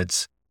 And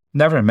it's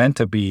never meant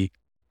to be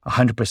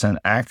 100%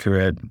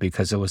 accurate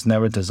because it was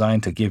never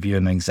designed to give you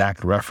an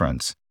exact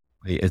reference.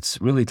 It's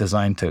really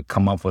designed to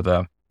come up with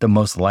the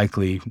most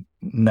likely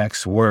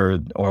next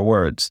word or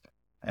words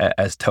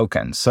as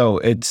tokens.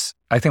 So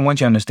I think once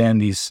you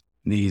understand these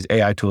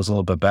AI tools a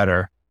little bit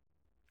better,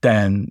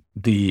 then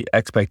the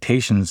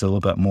expectation is a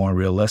little bit more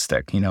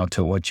realistic,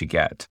 to what you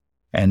get,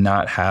 and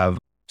not have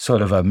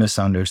sort of a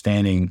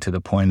misunderstanding to the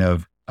point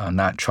of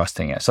not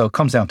trusting it. So it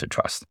comes down to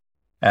trust,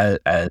 as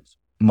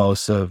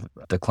most of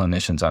the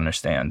clinicians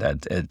understand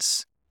that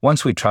it's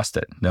once we trust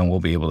it, then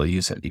we'll be able to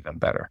use it even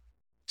better.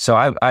 So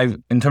I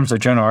in terms of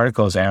journal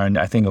articles, Aaron,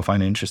 I think you'll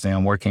find it interesting.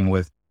 I'm working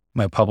with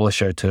my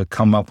publisher to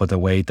come up with a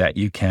way that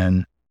you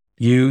can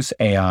use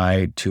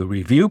AI to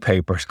review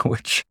papers,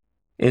 which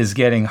is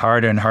getting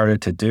harder and harder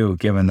to do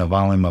given the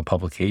volume of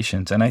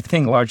publications. And I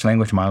think large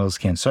language models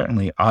can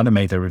certainly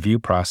automate the review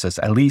process,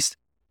 at least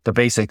the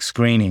basic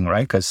screening,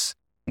 right? Because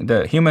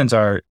the humans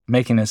are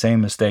making the same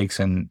mistakes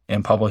in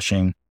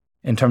publishing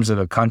in terms of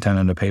the content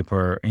of the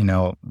paper,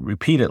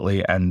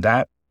 repeatedly. And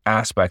that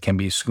aspect can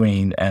be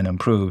screened and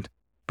improved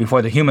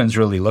before the humans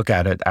really look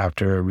at it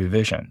after a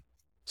revision.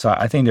 So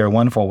I think there are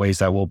wonderful ways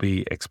that we'll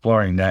be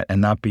exploring that and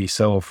not be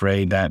so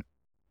afraid that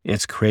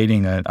it's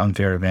creating an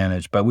unfair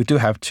advantage. But we do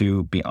have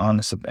to be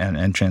honest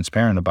and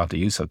transparent about the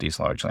use of these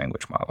large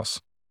language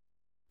models.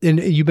 And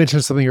you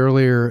mentioned something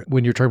earlier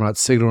when you're talking about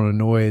signal and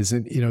noise.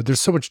 And,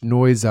 there's so much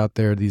noise out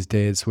there these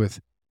days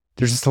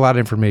there's just a lot of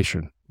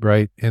information,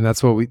 right? And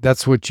that's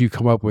what you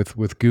come up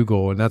with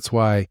Google. And that's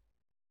why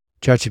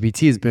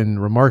ChatGPT has been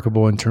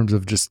remarkable in terms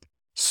of just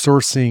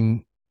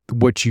sourcing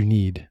what you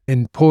need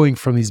and pulling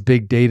from these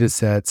big data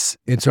sets.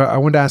 And so I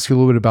wanted to ask you a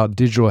little bit about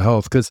digital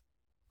health, because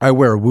I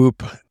wear a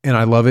Whoop and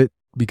I love it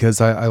because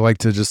I like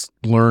to just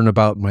learn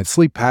about my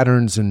sleep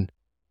patterns and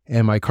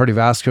my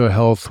cardiovascular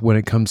health when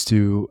it comes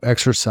to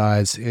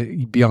exercise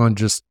beyond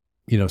just,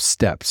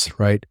 steps,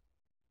 right?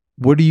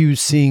 What are you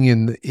seeing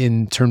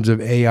in terms of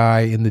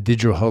AI in the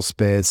digital health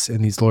space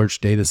and these large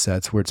data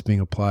sets where it's being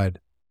applied?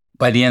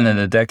 By the end of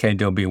the decade,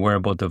 there'll be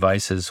wearable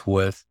devices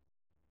with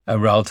a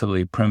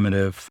relatively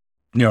primitive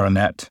neural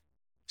net,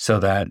 so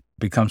that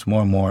becomes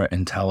more and more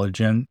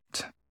intelligent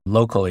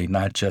locally,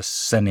 not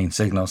just sending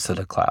signals to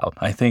the cloud.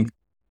 I think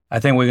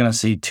we're going to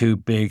see 2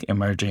 big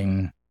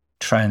emerging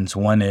trends.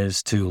 One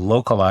is to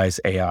localize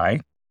AI.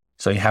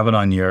 So you have it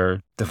on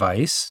your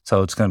device.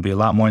 So it's going to be a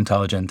lot more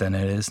intelligent than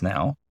it is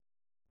now.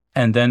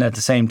 And then at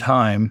the same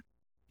time,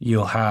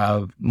 you'll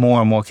have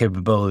more and more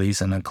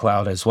capabilities in the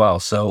cloud as well.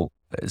 So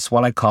it's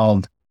what I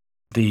called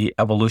the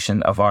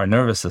evolution of our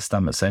nervous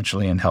system,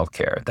 essentially, in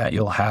healthcare, that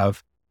you'll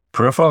have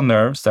peripheral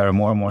nerves that are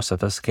more and more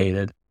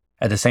sophisticated.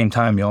 At the same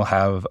time, you'll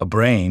have a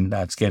brain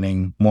that's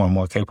getting more and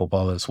more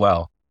capable as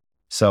well.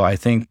 So I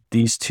think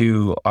these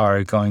two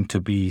are going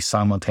to be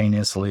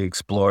simultaneously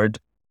explored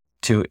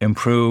to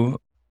improve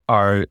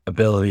our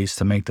abilities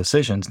to make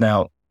decisions.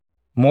 Now,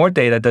 more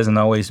data doesn't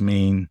always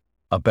mean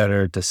a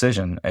better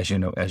decision, as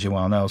you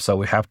well know. So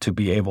we have to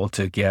be able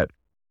to get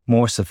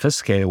more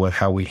sophisticated with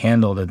how we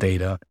handle the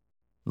data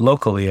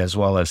locally as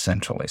well as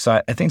centrally.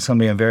 So I think it's going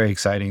to be a very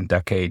exciting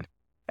decade.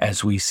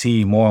 as we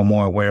see more and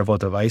more wearable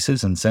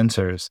devices and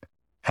sensors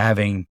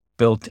having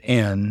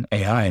built-in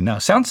AI. Now,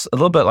 it sounds a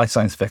little bit like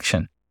science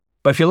fiction,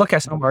 but if you look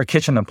at some of our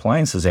kitchen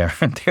appliances,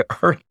 Aaron,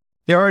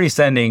 they're already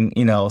sending,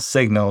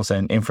 signals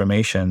and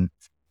information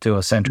to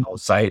a central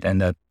site.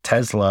 And the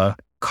Tesla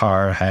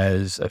car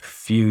has a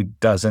few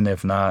dozen,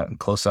 if not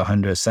close to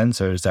 100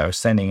 sensors that are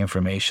sending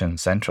information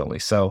centrally.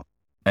 So,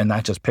 and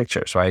not just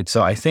pictures, right?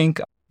 So I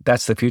think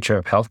that's the future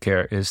of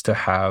healthcare, is to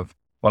have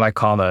what I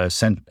call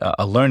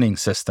a learning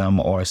system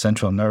or a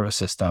central nervous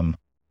system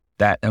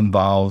that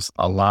involves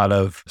a lot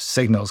of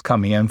signals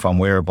coming in from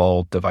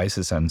wearable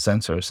devices and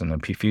sensors in the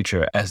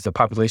future. As the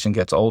population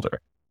gets older,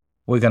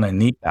 we're going to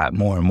need that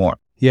more and more.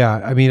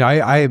 Yeah. I mean,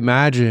 I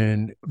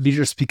imagine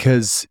just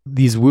because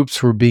these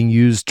whoops were being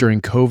used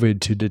during COVID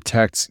to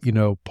detect,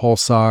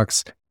 pulse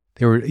ox,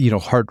 they were,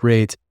 heart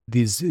rate,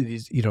 these,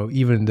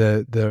 even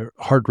the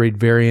heart rate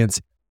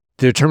variants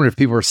to determine if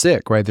people are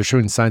sick, right? They're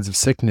showing signs of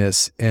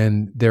sickness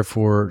and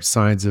therefore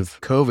signs of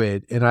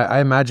COVID. And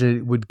I imagine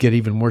it would get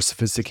even more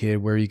sophisticated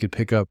where you could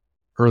pick up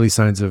early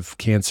signs of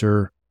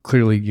cancer,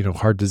 clearly,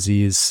 heart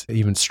disease,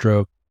 even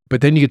stroke.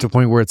 But then you get to a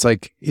point where it's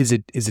like, is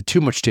it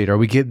too much data? Are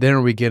we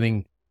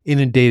getting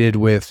inundated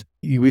with,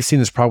 we've seen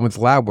this problem with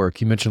lab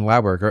work. You mentioned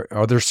lab work.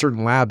 Are there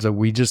certain labs that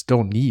we just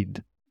don't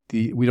need?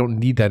 We don't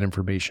need that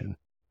information,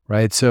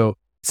 right? So it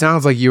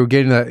sounds like you were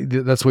getting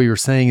that's what you were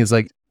saying is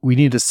like, we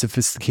need a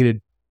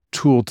sophisticated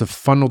tool to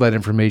funnel that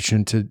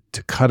information to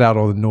cut out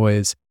all the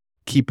noise,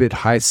 keep it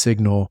high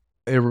signal.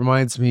 It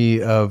reminds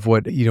me of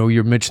what,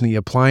 you're mentioning the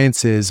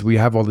appliances. We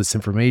have all this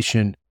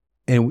information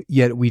and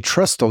yet we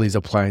trust all these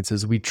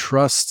appliances. We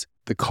trust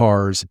the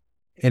cars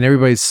and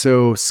everybody's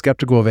so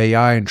skeptical of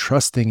AI and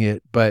trusting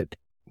it, but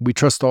we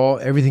trust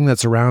everything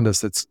that's around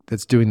us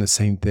that's doing the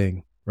same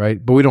thing,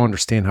 right? But we don't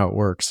understand how it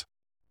works.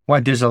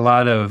 Well, there's a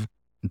lot of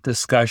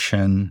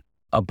discussion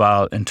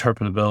about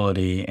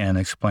interpretability and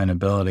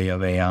explainability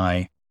of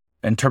AI.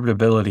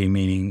 Interpretability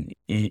meaning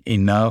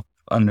enough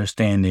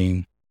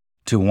understanding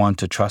to want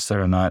to trust it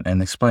or not,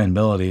 and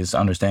explainability is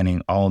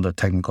understanding all the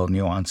technical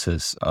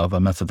nuances of a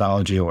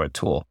methodology or a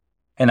tool.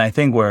 And I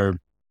think we're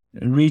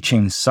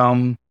reaching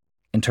some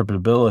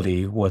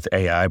interpretability with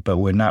AI, but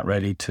we're not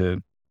ready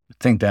to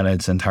think that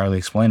it's entirely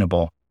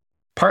explainable,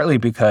 partly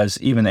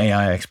because even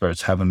AI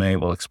experts haven't been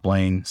able to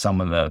explain some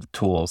of the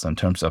tools in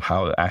terms of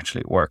how it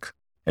actually works.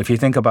 If you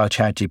think about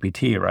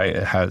ChatGPT, right,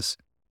 it has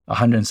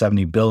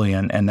 170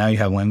 billion, and now you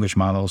have language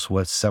models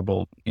with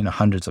several,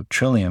 hundreds of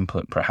trillion,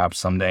 perhaps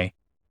someday.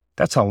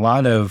 That's a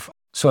lot of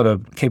sort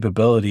of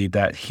capability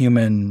that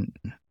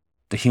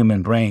the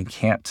human brain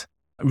can't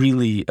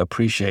really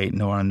appreciate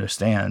nor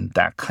understand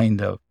that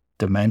kind of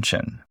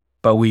dimension.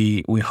 But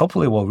we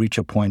hopefully will reach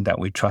a point that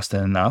we trust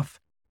it enough.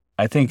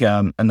 I think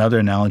another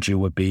analogy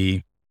would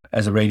be,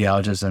 as a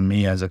radiologist and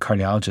me as a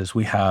cardiologist,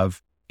 we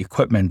have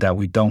equipment that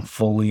we don't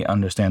fully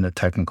understand the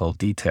technical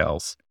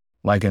details,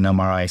 like an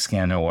MRI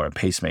scanner or a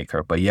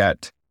pacemaker, but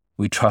yet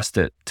we trust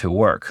it to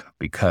work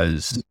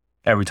because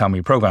every time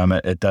we program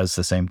it, it does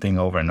the same thing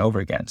over and over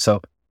again.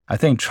 So I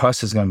think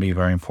trust is going to be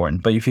very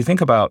important. But if you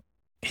think about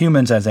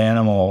humans as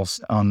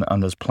animals on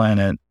this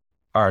planet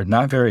are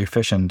not very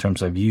efficient in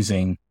terms of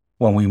using,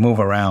 when we move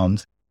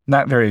around,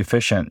 not very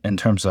efficient in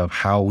terms of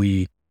how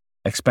we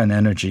expend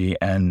energy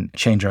and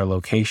change our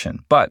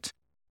location. But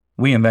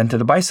we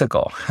invented a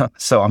bicycle.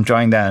 So I'm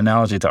drawing that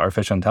analogy to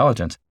artificial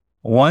intelligence.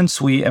 Once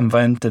we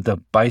invented the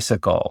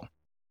bicycle,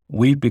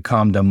 we've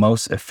become the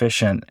most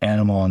efficient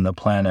animal on the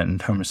planet in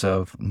terms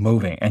of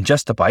moving. And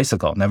just the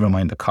bicycle, never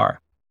mind the car.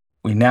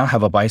 We now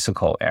have a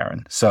bicycle,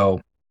 Aaron.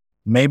 So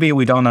maybe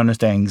we don't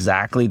understand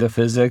exactly the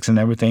physics and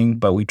everything,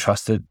 but we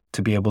trust it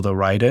to be able to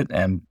ride it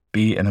and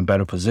be in a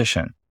better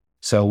position.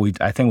 So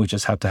I think we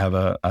just have to have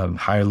a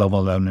higher level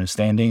of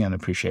understanding and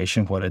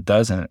appreciation of what it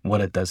does and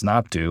what it does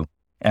not do,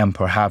 and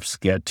perhaps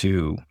get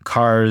to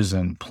cars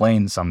and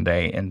planes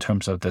someday in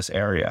terms of this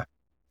area.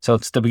 So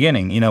it's the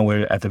beginning.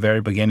 We're at the very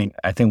beginning.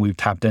 I think we've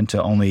tapped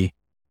into only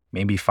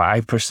maybe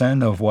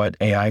 5% of what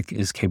AI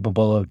is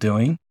capable of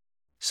doing.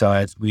 So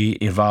as we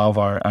evolve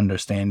our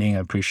understanding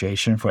and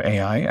appreciation for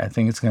AI, I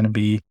think it's going to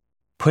be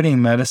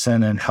putting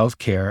medicine and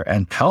healthcare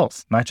and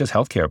health, not just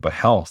healthcare, but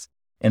health,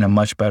 in a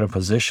much better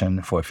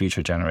position for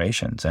future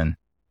generations. And,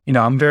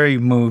 I'm very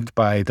moved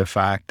by the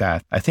fact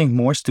that I think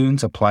more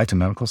students apply to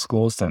medical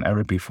schools than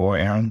ever before,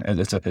 Aaron.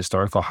 It's a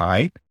historical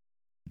high,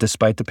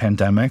 despite the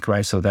pandemic,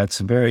 right? So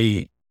that's a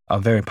very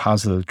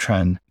positive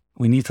trend.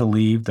 We need to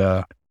leave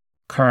the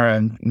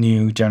current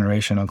new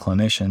generation of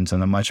clinicians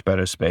in a much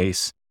better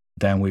space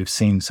than we've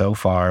seen so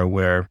far,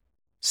 where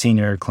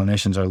senior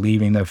clinicians are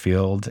leaving the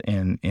field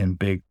in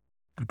big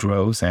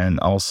droves, and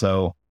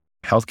also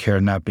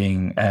healthcare not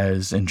being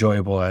as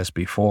enjoyable as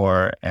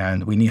before.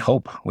 And we need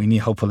hope. We need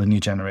hope for the new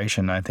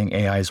generation. I think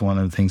AI is one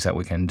of the things that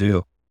we can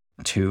do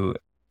to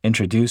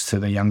introduce to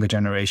the younger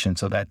generation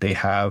so that they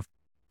have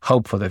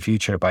hope for the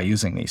future by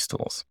using these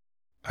tools.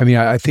 I mean,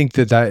 I think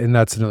and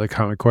that's another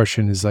common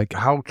question is like,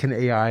 how can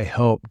AI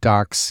help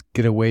docs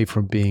get away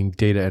from being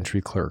data entry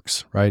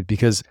clerks, right?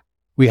 Because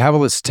we have all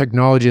this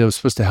technology that was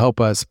supposed to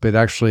help us, but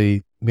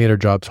actually made our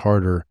jobs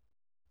harder.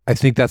 I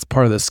think that's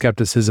part of the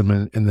skepticism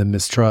and the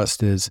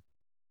mistrust is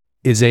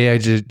AI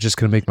just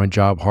going to make my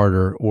job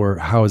harder, or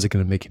how is it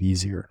going to make it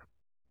easier?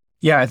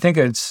 Yeah, I think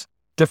it's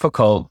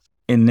difficult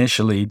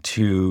initially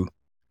to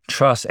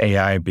trust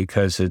AI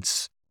because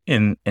it's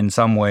in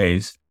some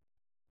ways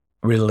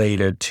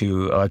related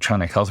to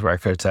electronic health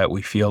records that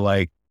we feel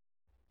like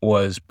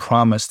was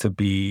promised to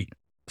be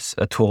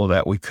a tool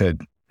that we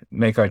could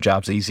make our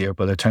jobs easier,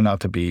 but it turned out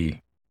to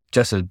be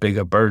just as big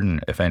a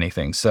burden, if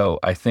anything. So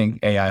I think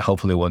AI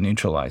hopefully will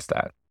neutralize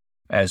that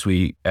as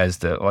the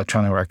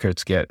electronic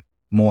records get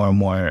more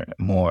and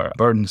more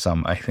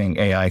burdensome. I think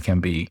AI can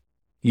be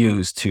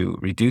used to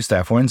reduce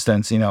that. For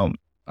instance,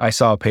 I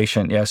saw a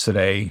patient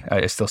yesterday.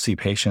 I still see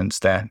patients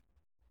that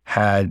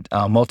had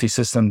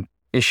multi-system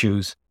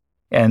issues,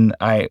 and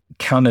I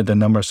counted the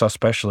number of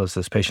subspecialists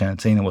this patient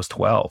had seen. It was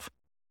 12.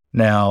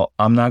 Now,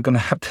 I'm not going to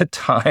have the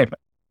time,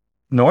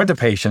 nor the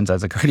patients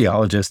as a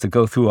cardiologist, to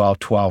go through all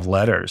 12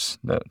 letters,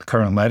 the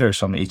current letters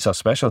from each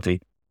subspecialty.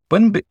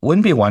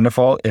 Wouldn't be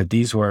wonderful if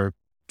these were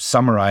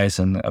summarized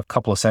in a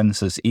couple of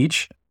sentences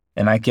each,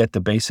 and I get the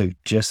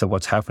basic gist of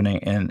what's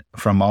happening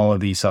from all of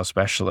these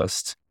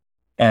subspecialists.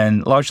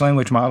 And large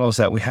language models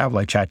that we have,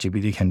 like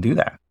ChatGPT, can do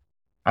that.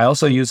 I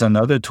also use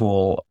another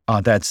tool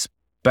that's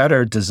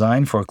better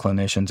designed for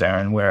clinicians,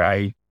 Aaron,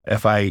 where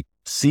if I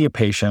see a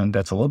patient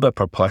that's a little bit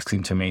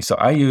perplexing to me, so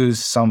I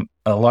use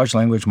a large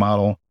language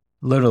model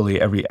literally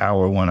every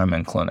hour when I'm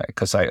in clinic,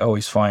 because I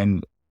always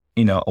find,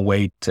 a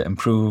way to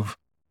improve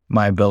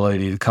my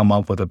ability to come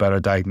up with a better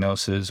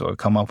diagnosis or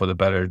come up with a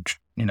better,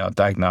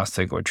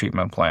 diagnostic or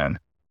treatment plan.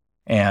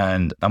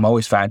 And I'm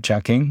always fact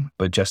checking,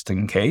 but just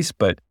in case.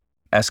 But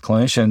as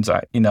clinicians,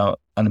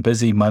 on a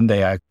busy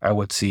Monday, I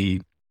would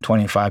see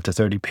 25 to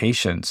 30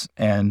 patients,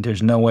 and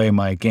there's no way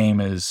my game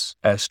is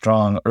as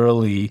strong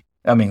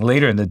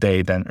later in the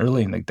day than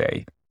early in the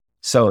day.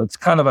 So it's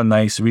kind of a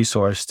nice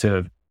resource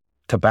to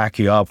back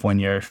you up when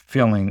you're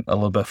feeling a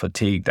little bit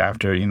fatigued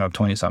after,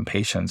 20-some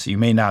patients. You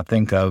may not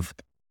think of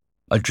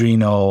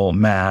adrenal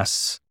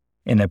mass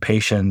in a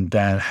patient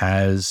that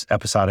has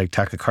episodic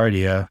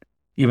tachycardia,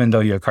 even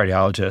though you're a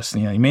cardiologist.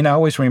 You may not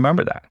always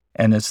remember that.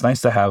 And it's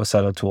nice to have a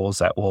set of tools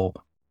that will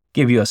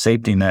give you a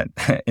safety net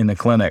in the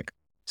clinic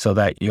so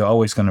that you're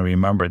always going to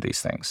remember these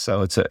things.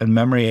 So it's a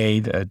memory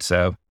aid. It's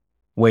a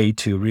way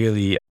to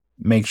really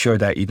make sure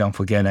that you don't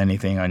forget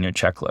anything on your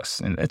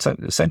checklist. And it's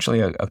essentially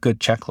a good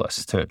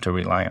checklist to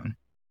rely on.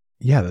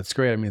 Yeah, that's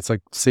great. I mean, it's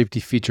like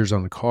safety features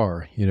on the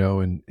car,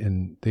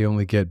 and they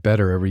only get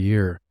better every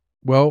year.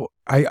 Well,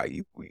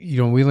 we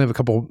only have a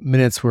couple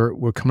minutes.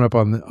 We're coming up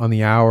on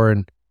the hour,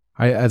 and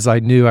I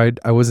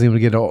wasn't able to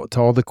get to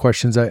all the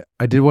questions.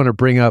 I did want to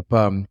bring up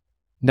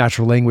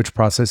natural language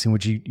processing,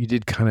 which you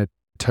did kind of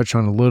touch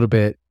on a little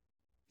bit.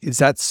 Is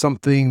that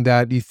something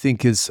that you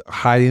think is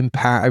high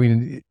impact? I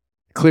mean,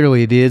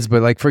 clearly it is,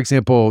 but like, for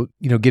example,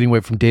 getting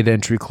away from data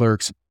entry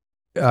clerks.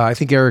 I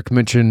think Eric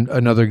mentioned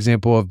another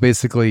example of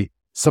basically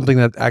something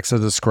that acts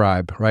as a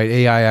scribe, right?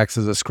 AI acts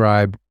as a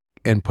scribe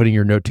and putting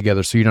your note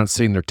together, so you're not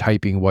sitting there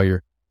typing while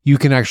you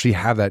can actually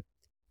have that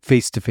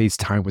face-to-face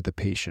time with the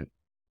patient.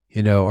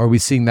 Are we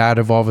seeing that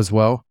evolve as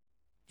well?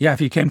 Yeah,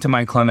 if you came to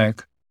my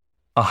clinic,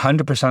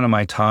 100% of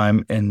my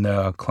time in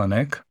the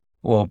clinic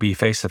will be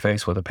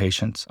face-to-face with the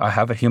patients. I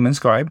have a human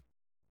scribe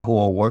who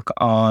will work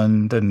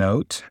on the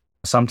note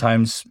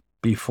sometimes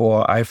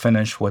before I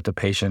finish with the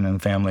patient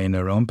and family in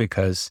the room,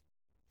 because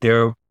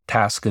their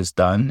task is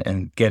done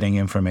and getting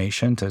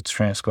information to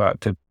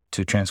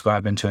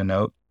transcribe into a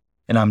note.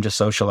 And I'm just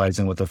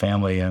socializing with the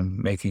family and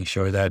making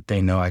sure that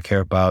they know I care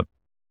about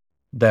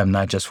them,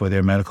 not just for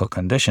their medical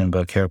condition,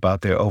 but care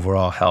about their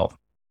overall health.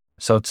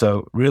 So it's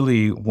a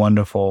really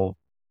wonderful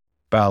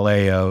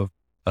ballet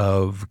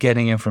of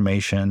getting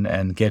information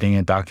and getting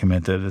it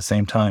documented at the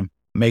same time,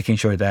 making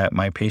sure that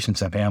my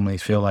patients and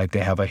families feel like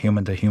they have a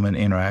human-to-human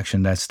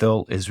interaction that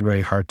still is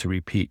very hard to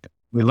repeat.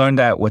 We learned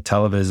that with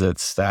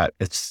televisits, that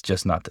it's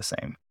just not the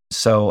same.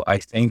 So I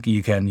think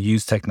you can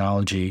use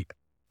technology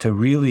to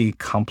really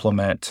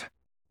complement,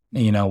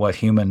 what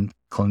human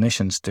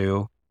clinicians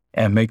do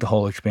and make the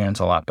whole experience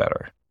a lot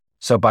better.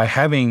 So by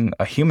having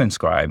a human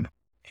scribe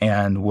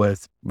and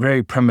with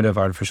very primitive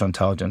artificial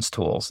intelligence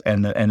tools,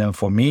 and then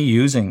for me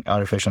using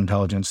artificial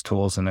intelligence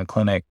tools in the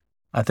clinic,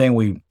 I think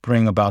we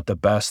bring about the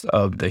best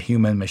of the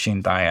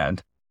human-machine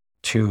dyad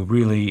to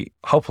really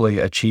hopefully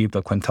achieve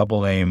the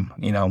quintuple aim,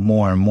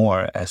 more and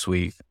more as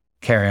we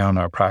carry on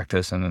our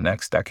practice in the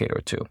next decade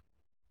or two.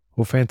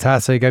 Well,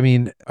 fantastic. I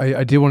mean,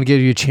 I did want to give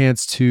you a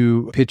chance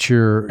to pitch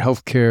your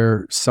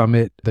healthcare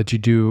summit that you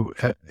do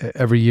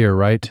every year,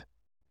 right?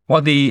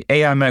 Well, the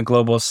AI Med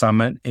Global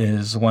Summit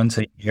is once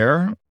a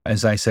year.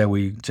 As I said,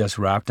 we just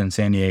wrapped in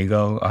San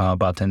Diego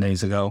about 10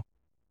 days ago.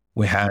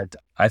 We had,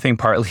 I think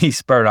partly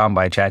spurred on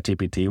by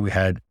ChatGPT, we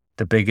had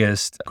the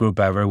biggest group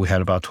ever. We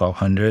had about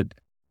 1,200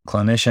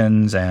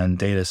 clinicians and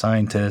data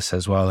scientists,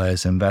 as well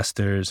as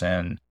investors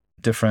and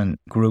different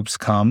groups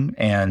come.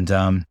 And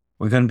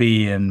we're going to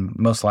be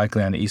most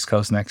likely on the East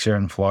Coast next year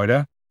in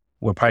Florida.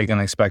 We're probably going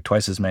to expect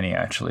twice as many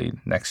actually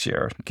next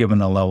year, given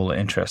the level of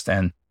interest.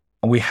 And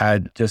we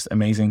had just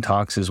amazing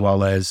talks as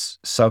well as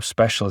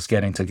subspecialists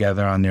getting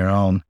together on their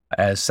own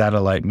as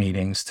satellite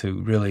meetings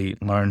to really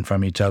learn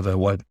from each other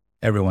what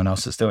everyone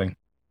else is doing.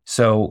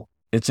 So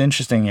it's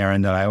interesting,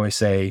 Aaron, that I always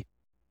say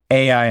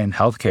AI in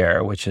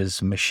healthcare, which is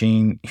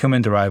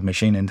human-derived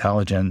machine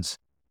intelligence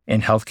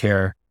in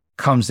healthcare,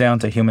 comes down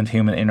to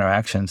human-to-human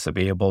interactions to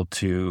be able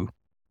to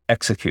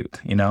execute,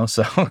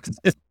 So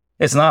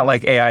it's not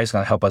like AI is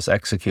going to help us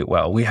execute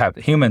well.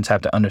 Humans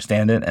have to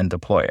understand it and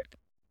deploy it.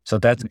 So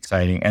that's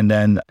exciting. And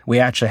then we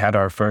actually had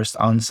our first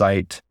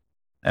on-site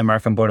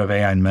American Board of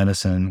AI in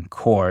Medicine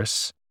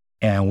course,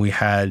 and we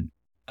had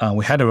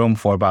a room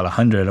for about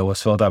 100. It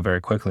was filled up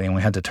very quickly, and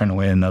we had to turn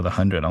away another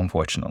 100,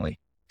 unfortunately.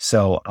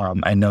 So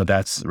I know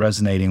that's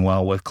resonating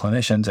well with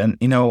clinicians. And,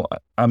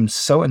 I'm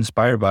so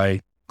inspired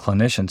by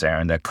clinicians,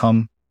 Aaron, that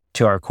come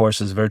to our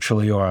courses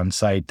virtually or on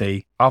site.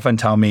 They often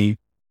tell me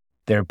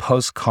they're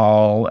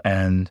post-call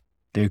and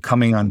they're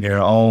coming on their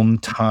own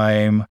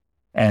time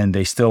and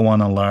they still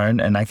want to learn.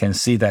 And I can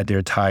see that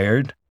they're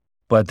tired,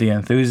 but the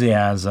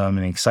enthusiasm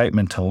and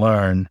excitement to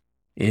learn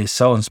is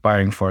so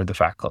inspiring for the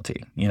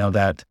faculty,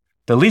 that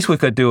the least we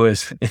could do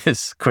is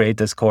create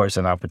this course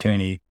and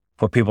opportunity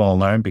for people to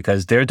learn,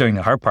 because they're doing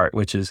the hard part,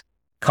 which is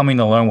coming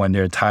to learn when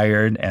they're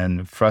tired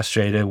and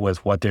frustrated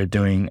with what they're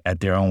doing at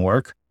their own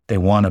work. They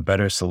want a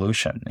better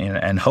solution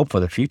and hope for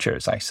the future,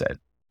 as I said.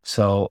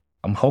 So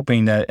I'm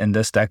hoping that in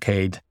this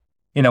decade,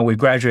 we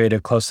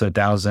graduated close to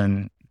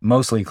 1,000,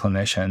 mostly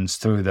clinicians,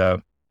 through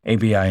the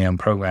ABIM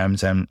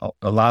programs, and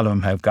a lot of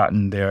them have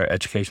gotten their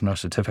educational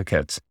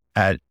certificates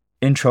at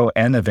intro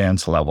and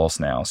advanced levels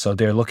now. So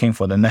they're looking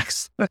for the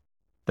next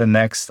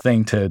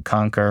thing to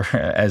conquer,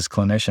 as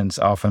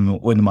clinicians often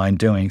wouldn't mind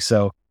doing.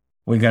 So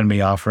we're going to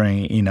be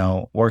offering,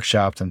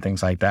 workshops and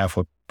things like that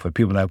for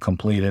people that have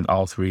completed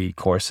all 3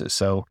 courses.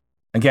 So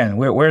again,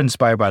 we're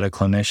inspired by the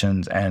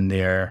clinicians and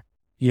their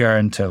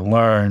yearn to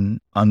learn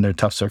under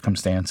tough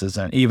circumstances,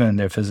 and even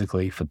they're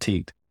physically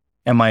fatigued.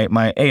 And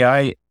my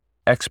AI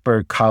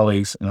expert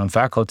colleagues and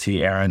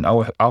faculty, Aaron,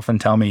 often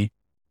tell me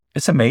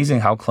it's amazing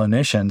how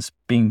clinicians,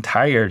 being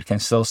tired, can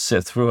still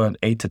sit through an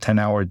 8 to 10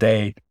 hour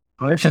day.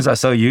 Clinicians are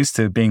so used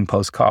to being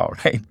post-call,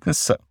 right?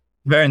 So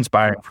very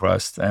inspiring for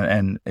us.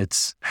 And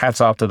it's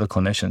hats off to the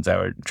clinicians that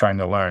are trying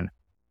to learn.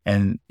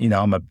 And,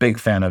 I'm a big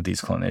fan of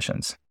these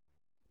clinicians.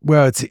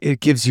 Well,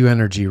 it gives you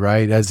energy,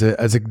 right? As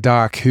a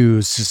doc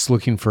who's just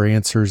looking for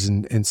answers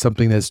and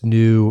something that's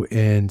new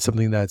and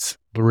something that's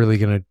really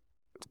going to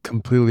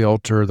completely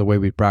alter the way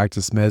we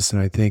practice medicine.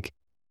 I think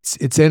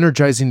it's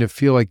energizing to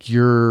feel like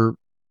you're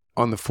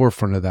on the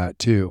forefront of that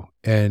too,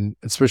 and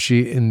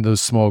especially in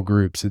those small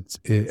groups.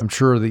 I'm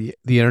sure the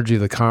energy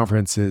of the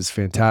conference is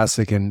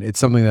fantastic, and it's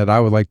something that I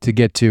would like to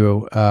get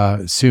to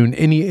soon.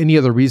 Any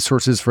other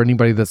resources for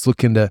anybody that's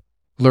looking to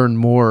learn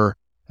more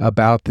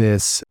about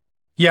this?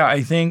 Yeah,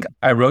 I think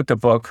I wrote the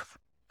book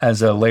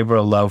as a labor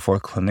of love for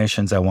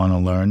clinicians that want to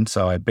learn.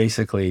 So I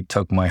basically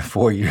took my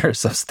 4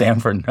 years of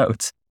Stanford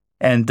notes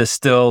and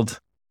distilled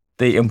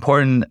the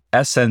important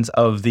essence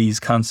of these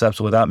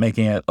concepts without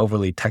making it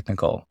overly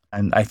technical.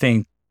 And I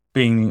think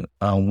being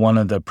one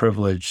of the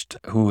privileged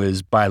who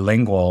is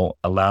bilingual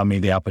allowed me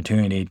the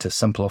opportunity to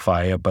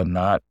simplify it, but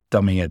not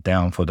dumbing it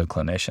down for the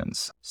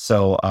clinicians.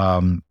 So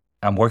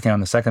I'm working on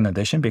the 2nd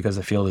edition because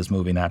the field is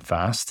moving that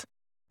fast.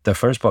 The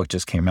first book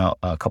just came out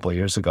a couple of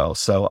years ago.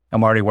 So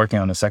I'm already working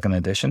on the 2nd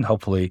edition,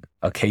 hopefully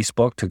a case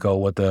book to go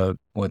with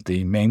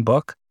the main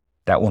book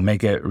that will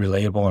make it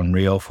relatable and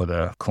real for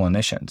the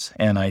clinicians.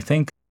 And I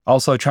think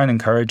also trying to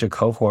encourage a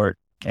cohort,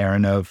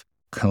 Aaron, of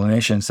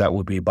clinicians that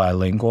would be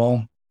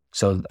bilingual.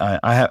 So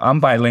I'm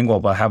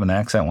bilingual, but I have an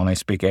accent when I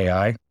speak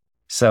AI.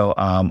 So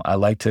I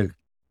like to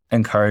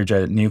encourage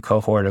a new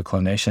cohort of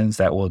clinicians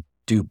that will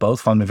do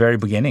both from the very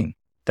beginning.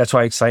 That's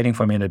why it's exciting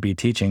for me to be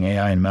teaching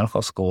AI in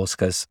medical schools,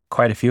 because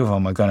quite a few of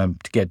them are going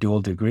to get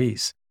dual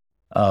degrees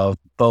of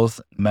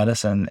both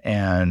medicine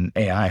and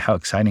AI. How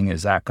exciting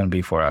is that going to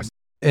be for us?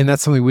 And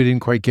that's something we didn't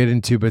quite get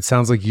into, but it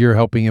sounds like you're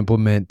helping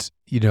implement,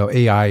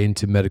 AI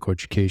into medical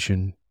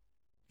education.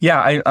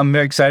 Yeah, I'm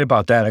very excited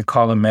about that. I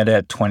call it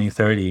MedEd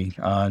 2030.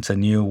 It's a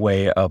new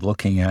way of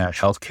looking at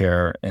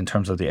healthcare in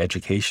terms of the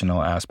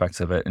educational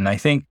aspects of it. And I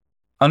think,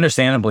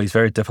 understandably, it's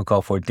very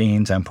difficult for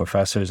deans and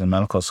professors in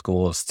medical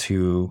schools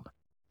to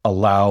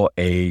allow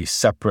a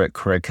separate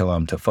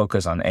curriculum to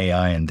focus on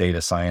AI and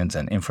data science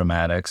and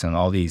informatics and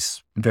all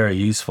these very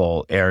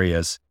useful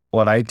areas.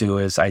 What I do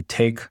is I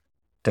take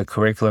the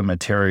curriculum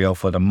material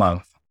for the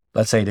month.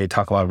 Let's say they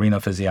talk about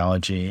renal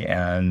physiology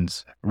and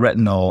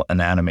retinal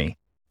anatomy.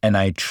 And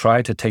I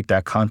try to take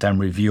that content,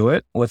 review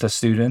it with the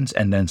students,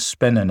 and then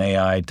spin an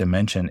AI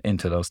dimension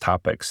into those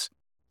topics.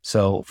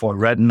 So for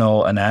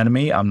retinal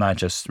anatomy, I'm not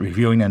just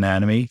reviewing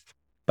anatomy,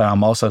 but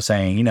I'm also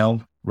saying,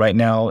 right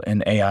now in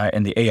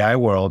the AI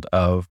world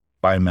of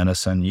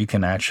biomedicine, you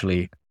can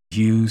actually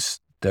use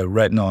the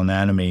retinal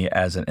anatomy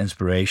as an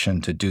inspiration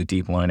to do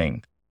deep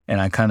learning.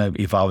 And I kind of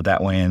evolved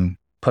that way and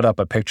put up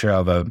a picture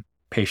of a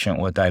patient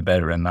with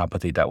diabetic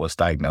retinopathy that was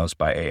diagnosed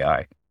by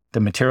AI. The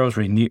materials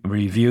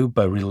reviewed,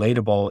 but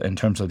relatable in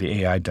terms of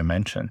the AI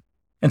dimension.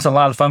 It's a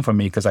lot of fun for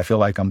me because I feel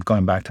like I'm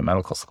going back to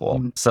medical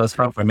school. So it's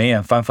fun for me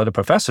and fun for the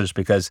professors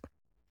because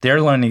they're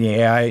learning the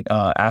AI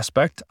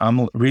aspect.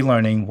 I'm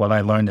relearning what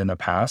I learned in the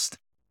past,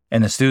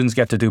 and the students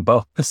get to do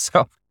both.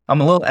 So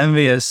I'm a little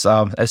envious.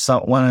 One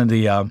of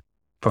the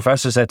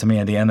professors said to me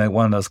at the end of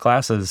one of those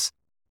classes,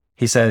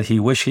 he said he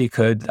wished he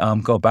could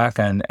go back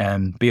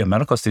and be a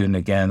medical student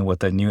again with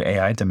the new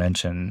AI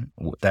dimension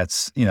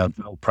that's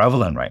so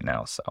prevalent right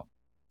now. So.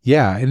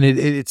 Yeah, and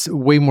it's a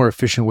way more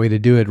efficient way to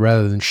do it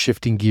rather than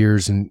shifting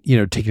gears and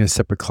taking a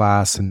separate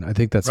class. And I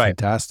think that's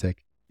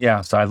fantastic.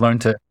 Yeah, so I learned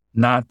to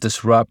not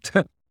disrupt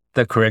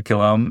the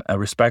curriculum,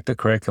 respect the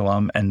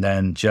curriculum, and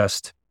then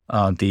just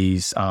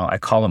these I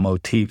call them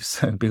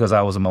motifs because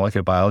I was a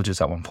molecular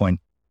biologist at one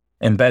point.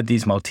 Embed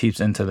these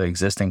motifs into the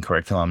existing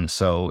curriculum,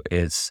 so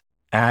it's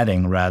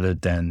adding rather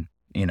than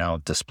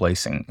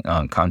displacing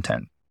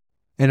content.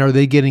 And are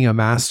they getting a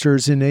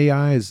master's in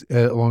AI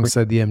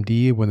alongside the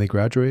MD when they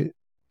graduate?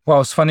 Well,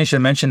 it's funny you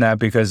should mention that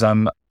because I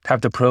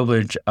have the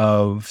privilege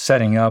of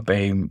setting up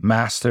a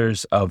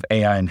master's of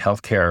AI in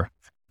healthcare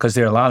because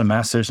there are a lot of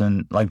masters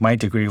in, like my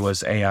degree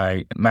was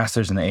AI,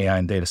 master's in AI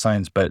and data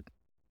science,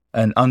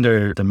 and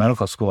under the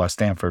medical school at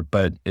Stanford,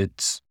 but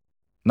it's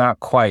not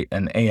quite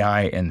an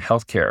AI in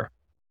healthcare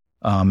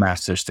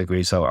master's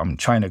degree. So I'm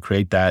trying to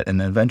create that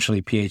and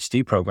eventually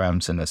PhD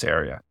programs in this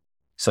area.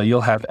 So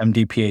you'll have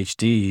MD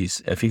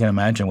PhDs, if you can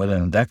imagine,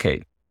 within a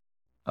decade.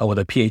 With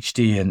a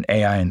PhD in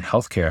AI in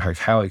healthcare.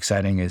 How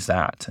exciting is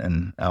that?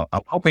 And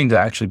I'm hoping to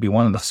actually be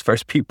one of those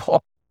first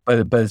people,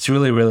 but it's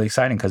really, really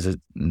exciting because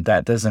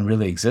that doesn't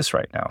really exist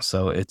right now.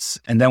 So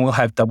and then we'll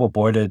have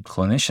double-boarded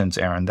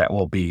clinicians, Aaron, that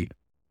will be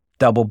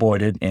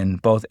double-boarded in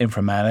both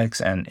informatics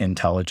and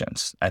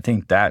intelligence. I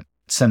think that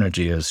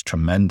synergy is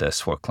tremendous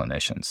for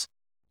clinicians.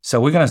 So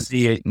we're going to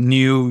see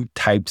new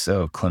types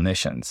of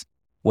clinicians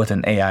with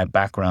an AI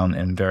background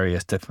in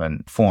various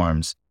different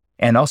forms.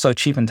 And also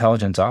Chief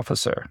Intelligence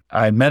Officer.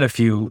 I met a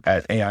few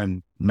at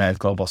AI Med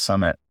Global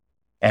Summit,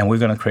 and we're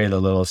going to create a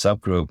little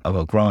subgroup of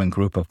a growing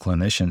group of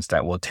clinicians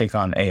that will take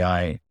on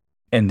AI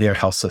in their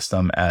health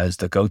system as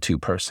the go-to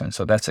person.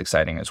 So that's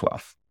exciting as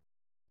well.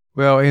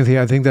 Well, Anthony,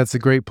 I think that's a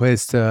great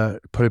place to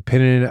put a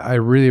pin in it. I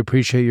really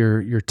appreciate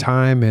your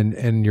time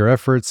and your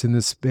efforts in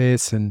this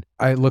space. And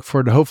I look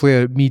forward to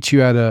hopefully meet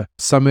you at a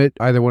summit,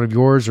 either one of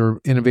yours or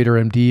Innovator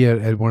MD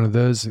at one of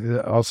those.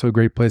 Also a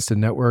great place to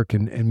network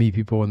and meet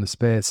people in the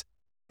space.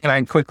 Can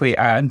I quickly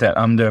add that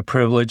I'm the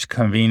privileged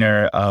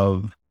convener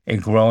of a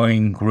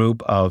growing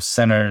group of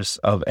centers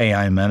of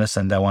AI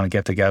medicine that want to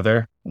get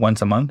together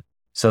once a month.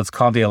 So it's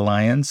called the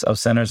Alliance of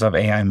Centers of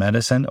AI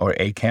Medicine, or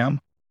ACAM.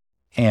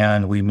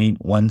 And we meet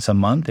once a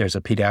month. There's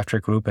a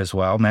pediatric group as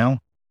well now.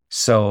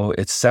 So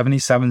it's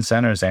 77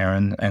 centers,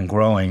 Aaron, and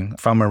growing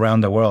from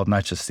around the world,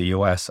 not just the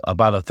US.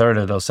 About a third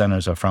of those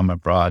centers are from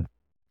abroad.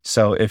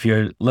 So if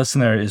your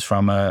listener is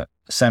from a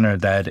center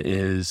that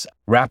is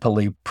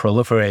rapidly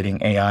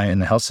proliferating AI in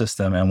the health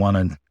system and want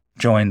to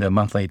join the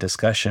monthly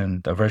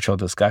discussion, the virtual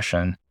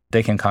discussion,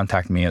 they can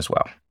contact me as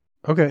well.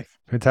 Okay,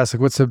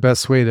 fantastic. What's the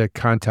best way to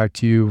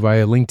contact you,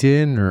 via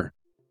LinkedIn or?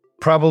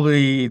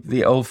 Probably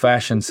the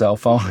old-fashioned cell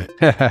phone.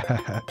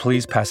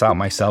 Please pass out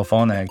my cell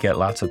phone, and I get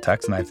lots of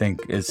texts. And I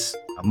think it's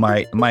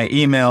my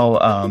email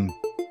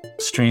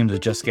streams are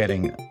just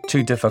getting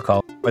too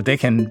difficult. But they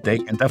can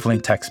definitely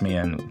text me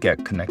and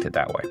get connected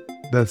that way.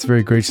 That's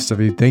very gracious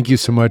of you. Thank you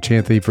so much,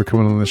 Anthony, for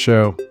coming on the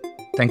show.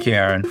 Thank you,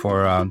 Aaron,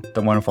 for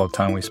the wonderful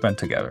time we spent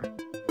together.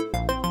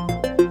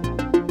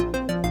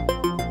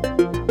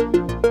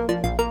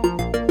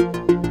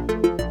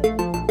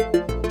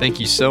 Thank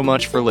you so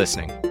much for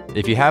listening.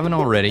 If you haven't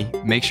already,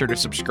 make sure to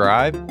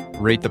subscribe,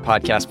 rate the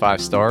podcast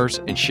 5 stars,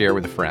 and share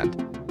with a friend.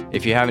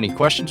 If you have any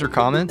questions or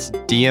comments,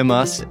 DM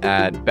us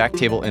at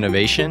Backtable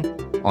Innovation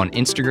on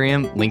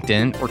Instagram,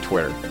 LinkedIn, or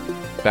Twitter.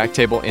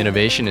 Backtable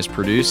Innovation is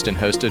produced and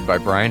hosted by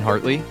Brian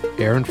Hartley,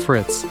 Aaron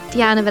Fritz,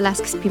 Diana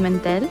Velasquez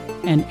Pimentel,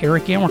 and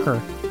Eric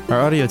Amaker. Our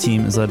audio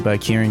team is led by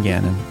Kieran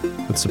Gannon,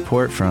 with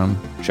support from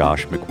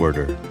Josh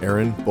McWhirter,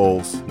 Aaron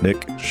Bowles,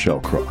 Nick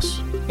Shellcross,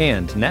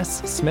 and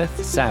Ness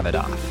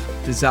Smith-Savadoff.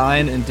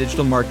 Design and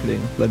digital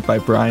marketing led by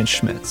Brian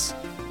Schmitz.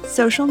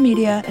 Social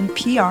media and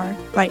PR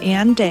by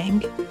Ann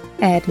Dang.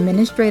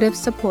 Administrative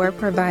support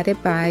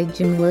provided by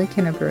Jamila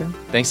Kennebrew.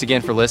 Thanks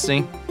again for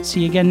listening.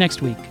 See you again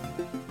next week.